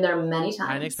 I have been there many times.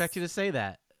 I didn't expect you to say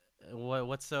that.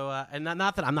 What's so? And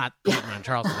not that I'm not hating on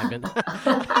Charleston. I've been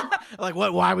like,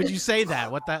 what? Why would you say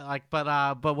that? What that like?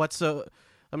 But what's so?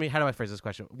 I mean, how do I phrase this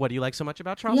question? What do you like so much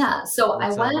about Charleston? Yeah, so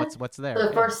I went. What's there for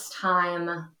the first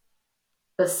time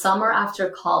the summer after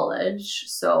college,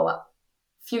 so a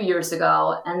few years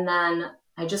ago, and then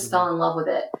I just fell in love with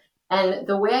it. And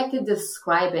the way I could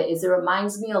describe it is it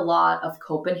reminds me a lot of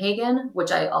Copenhagen,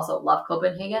 which I also love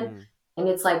Copenhagen. And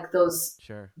it's like those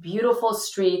beautiful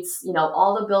streets, you know,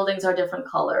 all the buildings are different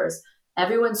colors.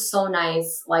 Everyone's so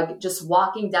nice. Like just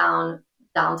walking down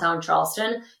downtown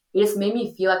Charleston, it just made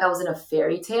me feel like I was in a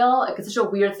fairy tale. Like it's such a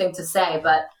weird thing to say,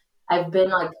 but I've been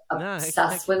like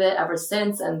obsessed with it ever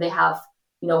since. And they have,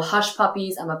 you know, hush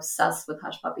puppies. I'm obsessed with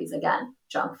hush puppies. Again,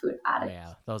 junk food addict.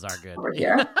 Yeah, those are good. Over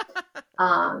here.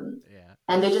 And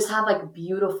they just have like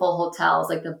beautiful hotels,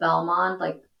 like the Belmont,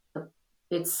 like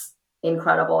it's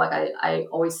incredible. Like I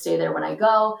always stay there when I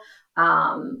go.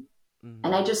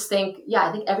 And I just think,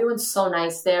 I think everyone's so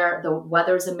nice there. The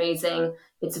weather's amazing.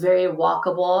 It's very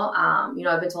walkable. You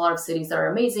know, I've been to a lot of cities that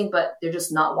are amazing, but they're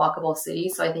just not walkable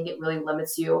cities. So I think it really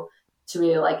limits you to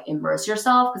really like immerse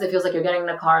yourself because it feels like you're getting in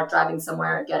a car, driving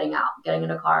somewhere, getting out, getting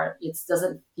in a car. It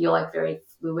doesn't feel like very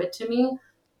fluid to me.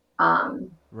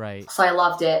 Right. So I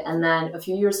loved it. And then a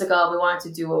few years ago, we wanted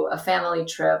to do a family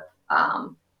trip.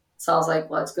 So I was like,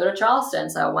 let's go to Charleston.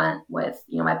 So I went with,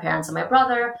 you know, my parents and my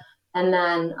brother. And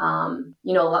then,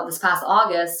 you know, this past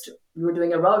August, we were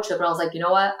doing a road trip and I was like, you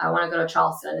know what? I want to go to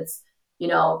Charleston. It's, you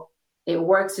know, it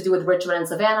works to do with Richmond and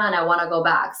Savannah and I want to go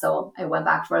back. So I went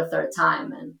back for a third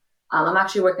time and I'm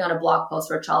actually working on a blog post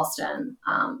for Charleston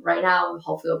right now.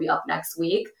 Hopefully it'll be up next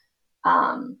week.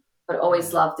 But but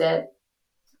always loved it.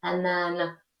 And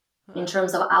then in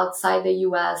terms of outside the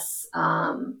US,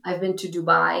 I've been to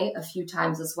Dubai a few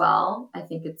times as well. I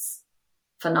think it's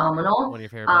phenomenal. One of your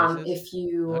favorite places? If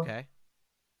you, Okay.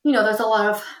 there's a lot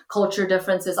of culture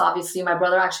differences. Obviously, my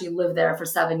brother actually lived there for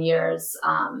 7 years.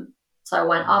 So I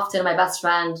went often. My best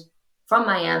friend from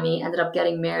Miami ended up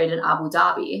getting married in Abu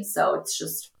Dhabi. So it's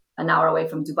just an hour away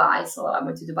from Dubai. So I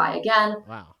went to Dubai again.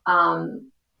 Wow.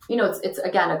 It's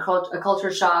again, a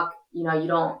culture shock. You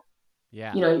don't,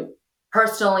 Yeah.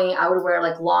 Personally, I would wear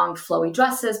like long flowy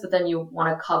dresses, but then you want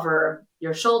to cover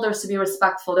your shoulders to be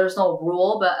respectful. There's no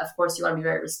rule, but of course you want to be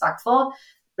very respectful,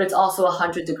 but it's also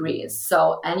 100 degrees.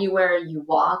 So anywhere you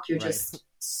walk, you're just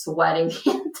sweating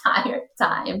the entire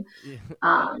time.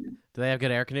 Do they have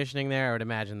good air conditioning there? I would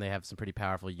imagine they have some pretty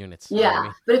powerful units. Yeah, You know what I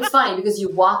mean? but it's funny because you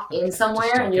walk in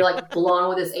somewhere and you're like blown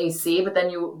with this AC, but then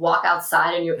you walk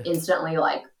outside and you're instantly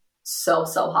like so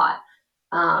hot.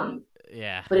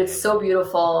 Yeah. But it's so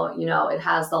beautiful. It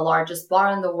has the largest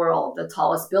bar in the world, the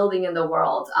tallest building in the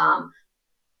world.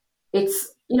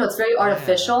 It's very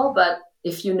artificial, but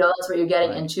if you know that's what you're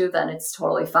getting into, then it's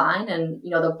totally fine. And,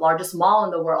 the largest mall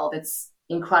in the world, it's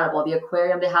incredible. The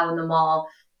aquarium they have in the mall,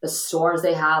 the stores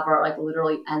they have are like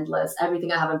literally endless.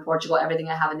 Everything I have in Portugal, everything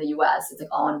I have in the US, it's like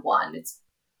all in one. It's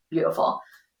beautiful.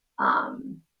 I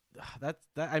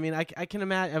can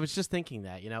imagine. I was just thinking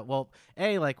that, well,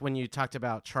 like when you talked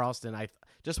about Charleston, I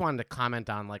just wanted to comment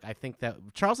on, like, I think that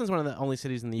Charleston's one of the only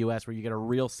cities in the U.S. where you get a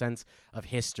real sense of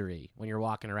history when you're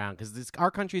walking around, because our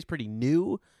country is pretty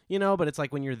new, but it's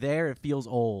like when you're there, it feels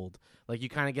old. Like you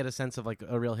kind of get a sense of like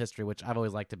a real history, which I've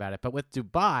always liked about it. But with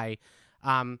Dubai,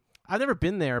 I've never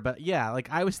been there, but yeah, like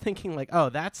I was thinking like, oh,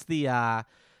 that's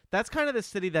kind of the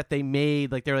city that they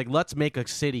made. Like they're like, let's make a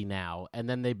city now, and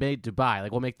then they made Dubai.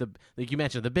 Like we'll make like you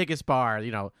mentioned, the biggest bar,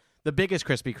 the biggest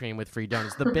Krispy Kreme with free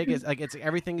donuts, the biggest. Like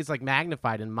everything is like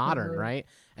magnified and modern, right?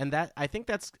 And I think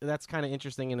that's kind of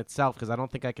interesting in itself, because I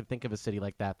don't think I can think of a city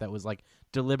like that was like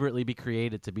deliberately be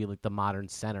created to be like the modern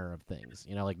center of things,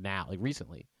 like now, like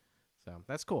recently. So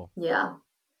that's cool. Yeah.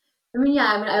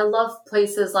 I love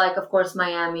places like, of course,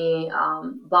 Miami,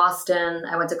 Boston.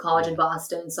 I went to college in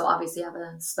Boston, so obviously I have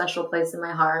a special place in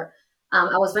my heart.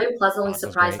 I was very pleasantly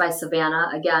surprised by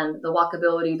Savannah. Again, the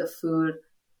walkability, the food,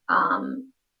 and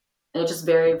it's just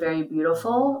very, very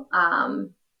beautiful. I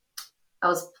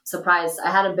was surprised.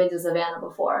 I hadn't been to Savannah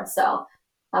before, so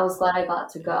I was glad I got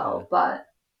to go. But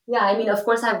yeah, of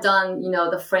course, I've done,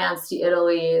 the France, the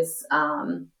Italy's.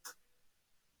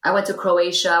 I went to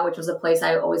Croatia, which was a place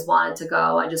I always wanted to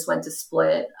go. I just went to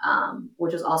Split,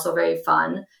 which was also very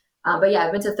fun. But yeah,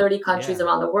 I've been to 30 countries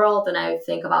around the world, and I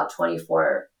think about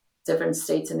 24 different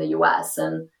states in the US.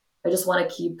 And I just want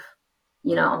to keep,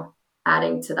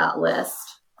 adding to that list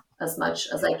as much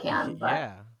as I can.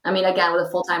 But again, with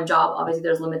a full-time job, obviously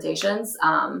there's limitations.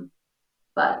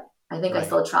 But I think I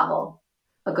still travel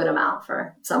a good amount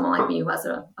for someone like me who has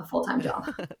a full-time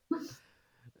job.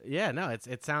 Yeah, no,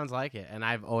 it sounds like it, and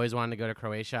I've always wanted to go to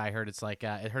Croatia. I heard it's like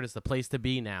it's the place to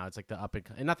be now. It's like the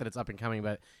and not that it's up and coming,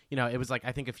 but it was like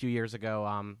I think a few years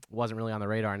ago wasn't really on the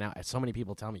radar. Now so many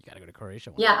people tell me you got to go to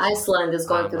Croatia. Yeah, Iceland is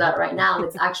going through that right now, and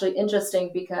it's actually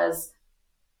interesting because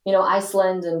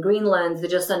Iceland and Greenland, they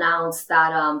just announced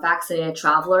that vaccinated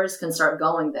travelers can start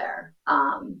going there.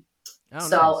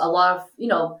 Nice. A lot of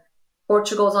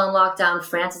Portugal's on lockdown,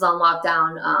 France is on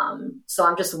lockdown. So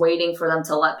I'm just waiting for them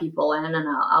to let people in, and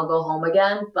I'll go home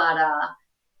again. But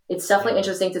it's definitely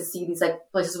interesting to see these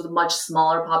like places with much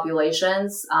smaller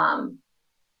populations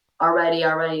already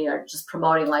are just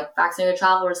promoting like vaccinated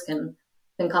travelers can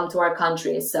come to our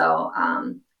country. So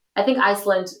I think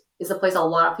Iceland is a place a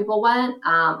lot of people went.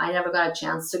 I never got a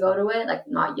chance to go to it, like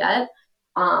not yet.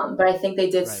 But I think they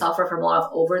did suffer from a lot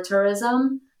of over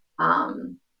tourism.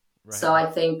 So I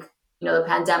think the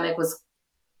pandemic was,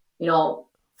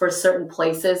 for certain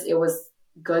places, it was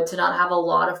good to not have a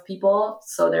lot of people.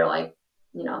 So they're like,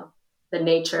 the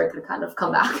nature could kind of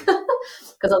come back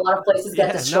because a lot of places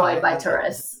get destroyed by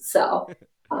tourists. So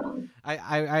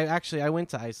I went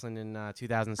to Iceland in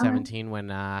 2017 when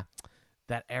that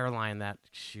airline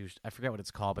I forget what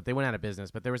it's called, but they went out of business.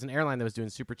 But there was an airline that was doing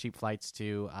super cheap flights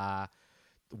to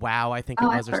Wow, I think it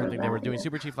was, or something. They were doing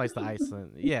super cheap flights to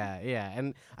Iceland. Yeah.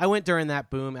 And I went during that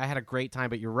boom. I had a great time,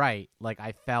 but you're right. Like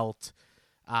I felt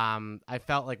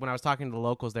like when I was talking to the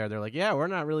locals there, they're like, yeah, we're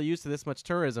not really used to this much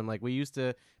tourism. Like we used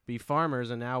to be farmers,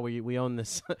 and now we own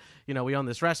this, we own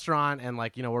this restaurant, and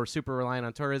like, we're super reliant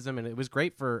on tourism. And it was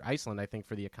great for Iceland, I think,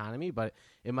 for the economy, but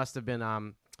it must have been,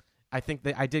 I think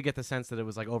that I did get the sense that it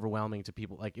was like overwhelming to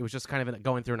people. Like it was just kind of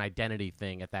going through an identity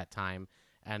thing at that time.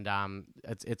 And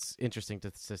it's interesting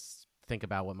to think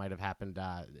about what might have happened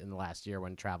in the last year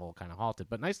when travel kind of halted.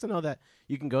 But nice to know that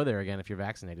you can go there again if you're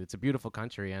vaccinated. It's a beautiful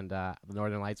country, and the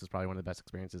Northern Lights was probably one of the best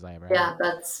experiences I ever had. Yeah,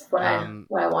 that's what I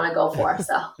want to go for.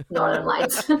 So Northern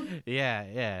Lights.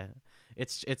 Yeah.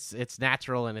 It's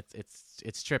natural, and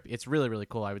it's trip. It's really, really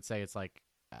cool. I would say it's like,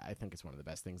 I think it's one of the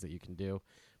best things that you can do.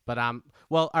 But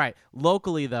well, all right.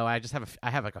 Locally though, I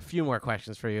have like a few more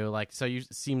questions for you. Like, so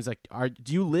seems like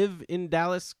do you live in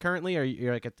Dallas currently, or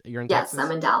you're in Texas? Yes,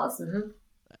 I'm in Dallas.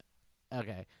 Mm-hmm.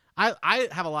 Okay. I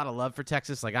have a lot of love for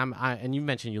Texas. Like and you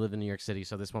mentioned you live in New York City,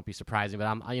 so this won't be surprising. But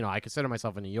I consider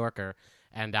myself a New Yorker,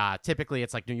 and typically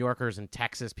it's like New Yorkers and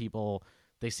Texas people.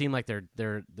 They seem like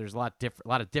there's a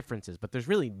lot of differences, but there's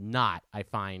really not. I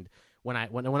find when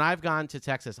I've gone to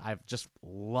Texas, I've just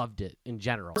loved it in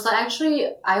general. So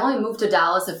I only moved to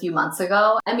Dallas a few months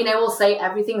ago. I mean, I will say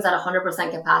everything's at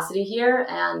 100% capacity here,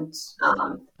 and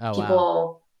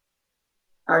people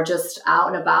are just out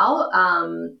and about.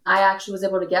 I actually was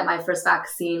able to get my first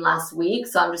vaccine last week,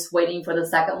 so I'm just waiting for the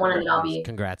second one, and then I'll be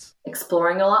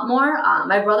exploring a lot more.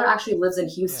 My brother actually lives in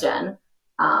Houston,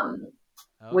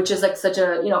 which is like such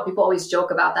a, people always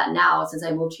joke about that now since I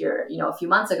moved here, a few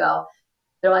months ago.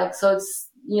 They're like, so it's,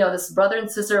 this brother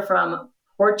and sister from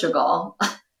Portugal.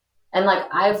 And like,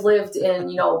 I've lived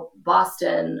in,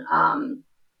 Boston,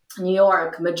 New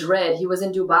York, Madrid. He was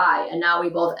in Dubai. And now we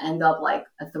both end up like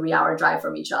a 3-hour drive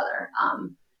from each other.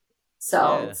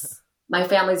 My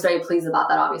family's very pleased about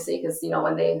that, obviously, because,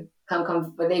 when they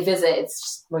when they visit,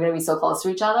 we're going to be so close to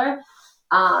each other.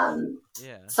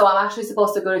 So I'm actually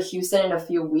supposed to go to Houston in a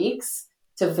few weeks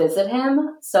to visit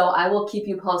him. So I will keep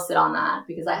you posted on that,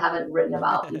 because I haven't written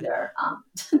about either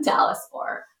Dallas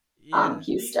or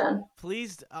Houston.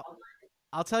 Please,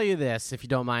 I'll tell you this, if you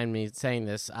don't mind me saying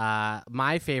this.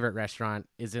 My favorite restaurant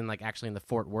is actually in the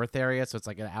Fort Worth area, so it's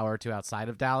like an hour or two outside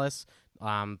of Dallas.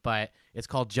 But it's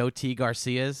called Joe T.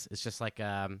 Garcia's. It's just like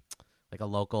a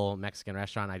local Mexican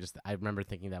restaurant. I remember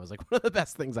thinking that was like one of the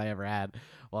best things I ever had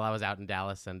while I was out in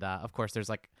Dallas. And of course, there's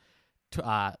like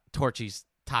Torchy's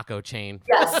taco chain.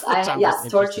 Yes,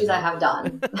 Torchy's I have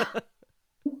done.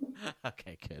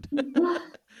 Okay, good.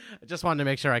 I just wanted to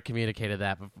make sure I communicated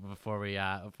that before we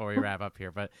wrap up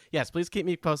here. But yes, please keep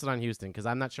me posted on Houston, because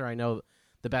I'm not sure I know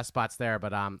the best spots there.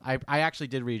 But I actually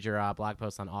did read your blog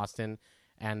post on Austin,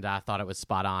 and thought it was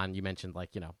spot on. You mentioned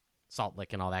Salt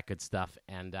Lick and all that good stuff.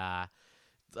 And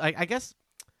I guess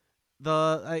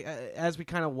as we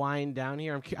kind of wind down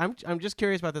here, I'm just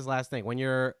curious about this last thing. When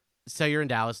you're in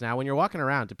Dallas now, when you're walking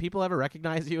around, do people ever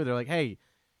recognize you? They're like, "Hey,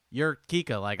 you're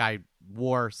Kika. Like, I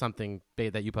wore something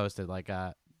that you posted. Like,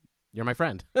 you're my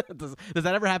friend." does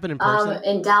that ever happen in person?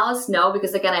 In Dallas, no,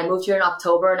 because again, I moved here in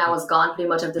October and I was gone pretty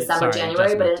much of December,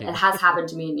 January. But it has happened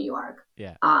to me in New York.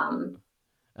 Yeah.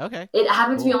 Okay. It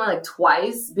happened to me only like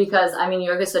twice, because New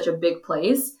York is such a big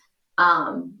place.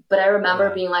 But I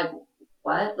remember being like,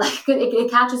 "What?" Like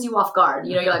it catches you off guard.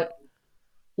 You're like,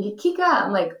 "Kika."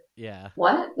 I'm like, yeah.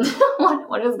 What?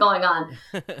 What is going on?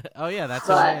 Oh yeah, that's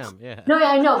who I am. Yeah. No, yeah,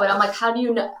 I know, but I'm like, how do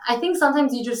you know? I think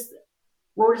sometimes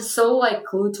we're just so like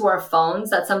glued to our phones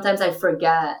that sometimes I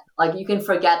forget. Like you can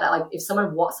forget that, like if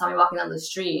someone saw me walking down the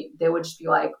street, they would just be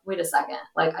like, "Wait a second,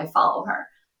 like I follow her."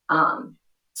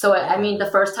 So I mean, the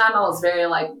first time I was very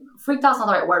like freaked out's not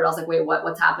the right word. I was like, "Wait,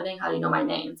 what's happening? How do you know my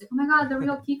name?" It's like, "Oh my god, the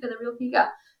real Kika."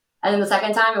 And then the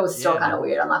second time, it was still kind of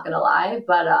weird. I'm not gonna lie,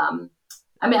 but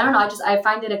I mean, I don't know. I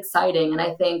find it exciting. And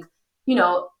I think,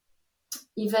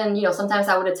 even, sometimes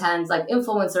I would attend like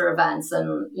influencer events,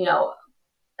 and,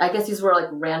 I guess these were like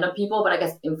random people, but I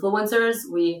guess influencers,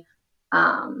 we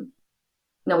kind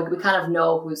of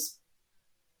know who's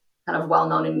kind of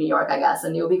well-known in New York, I guess.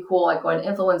 And it would be cool, like going to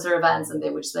influencer events, and they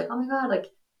would just be like, "Oh my God, like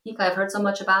Kika, I've heard so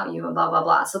much about you," and blah, blah,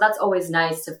 blah. So that's always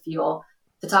nice to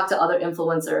talk to other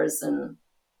influencers and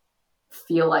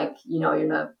feel like, you're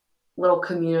in a little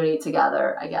community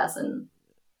together, I guess. And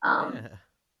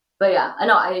but yeah, I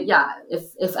know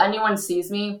if anyone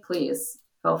sees me, please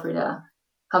feel free to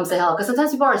come say hello, because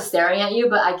sometimes people are staring at you,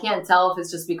 but I can't tell if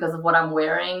it's just because of what I'm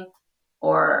wearing,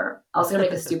 or I was gonna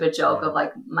make a stupid joke of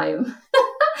like my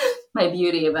my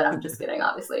beauty, but I'm just kidding,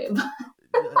 obviously.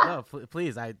 No,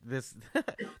 please. I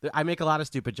make a lot of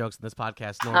stupid jokes in this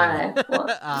podcast normally. All right.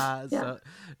 Well, so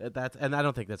and I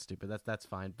don't think that's stupid. That's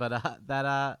fine. But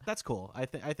that's cool. I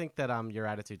think that your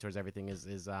attitude towards everything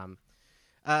is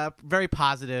very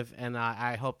positive, and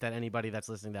I hope that anybody that's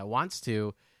listening that wants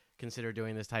to consider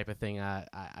doing this type of thing,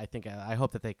 I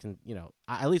hope that they can,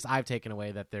 at least I've taken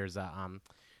away that there's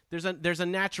a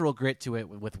natural grit to it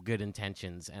with good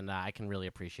intentions, and I can really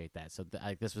appreciate that. So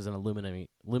this was an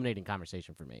illuminating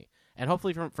conversation for me, and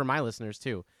hopefully for my listeners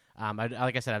too.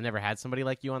 Like I said, I've never had somebody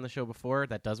like you on the show before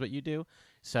that does what you do.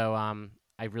 So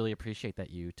I really appreciate that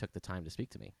you took the time to speak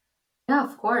to me. Yeah,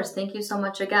 of course. Thank you so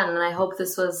much again. And I hope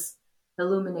this was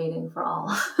illuminating for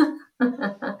all.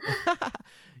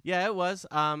 Yeah, it was.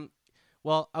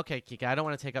 Well, okay, Kika, I don't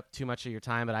want to take up too much of your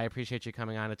time, but I appreciate you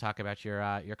coming on to talk about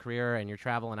your career and your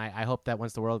travel. And I hope that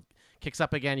once the world kicks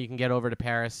up again, you can get over to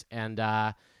Paris and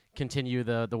continue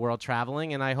the world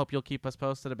traveling. And I hope you'll keep us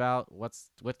posted about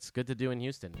what's good to do in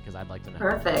Houston, because I'd like to know.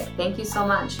 Perfect. Thank you so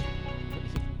much.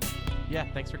 Yeah,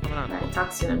 thanks for coming on. All right,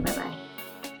 talk soon. Bye-bye.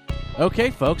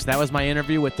 Okay, folks, that was my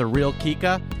interview with the real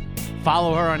Kika.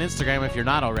 Follow her on Instagram if you're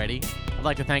not already. I'd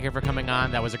like to thank her for coming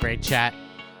on. That was a great chat.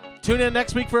 Tune in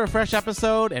next week for a fresh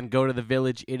episode, and go to The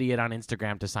Village Idiot on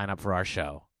Instagram to sign up for our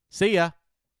show. See ya!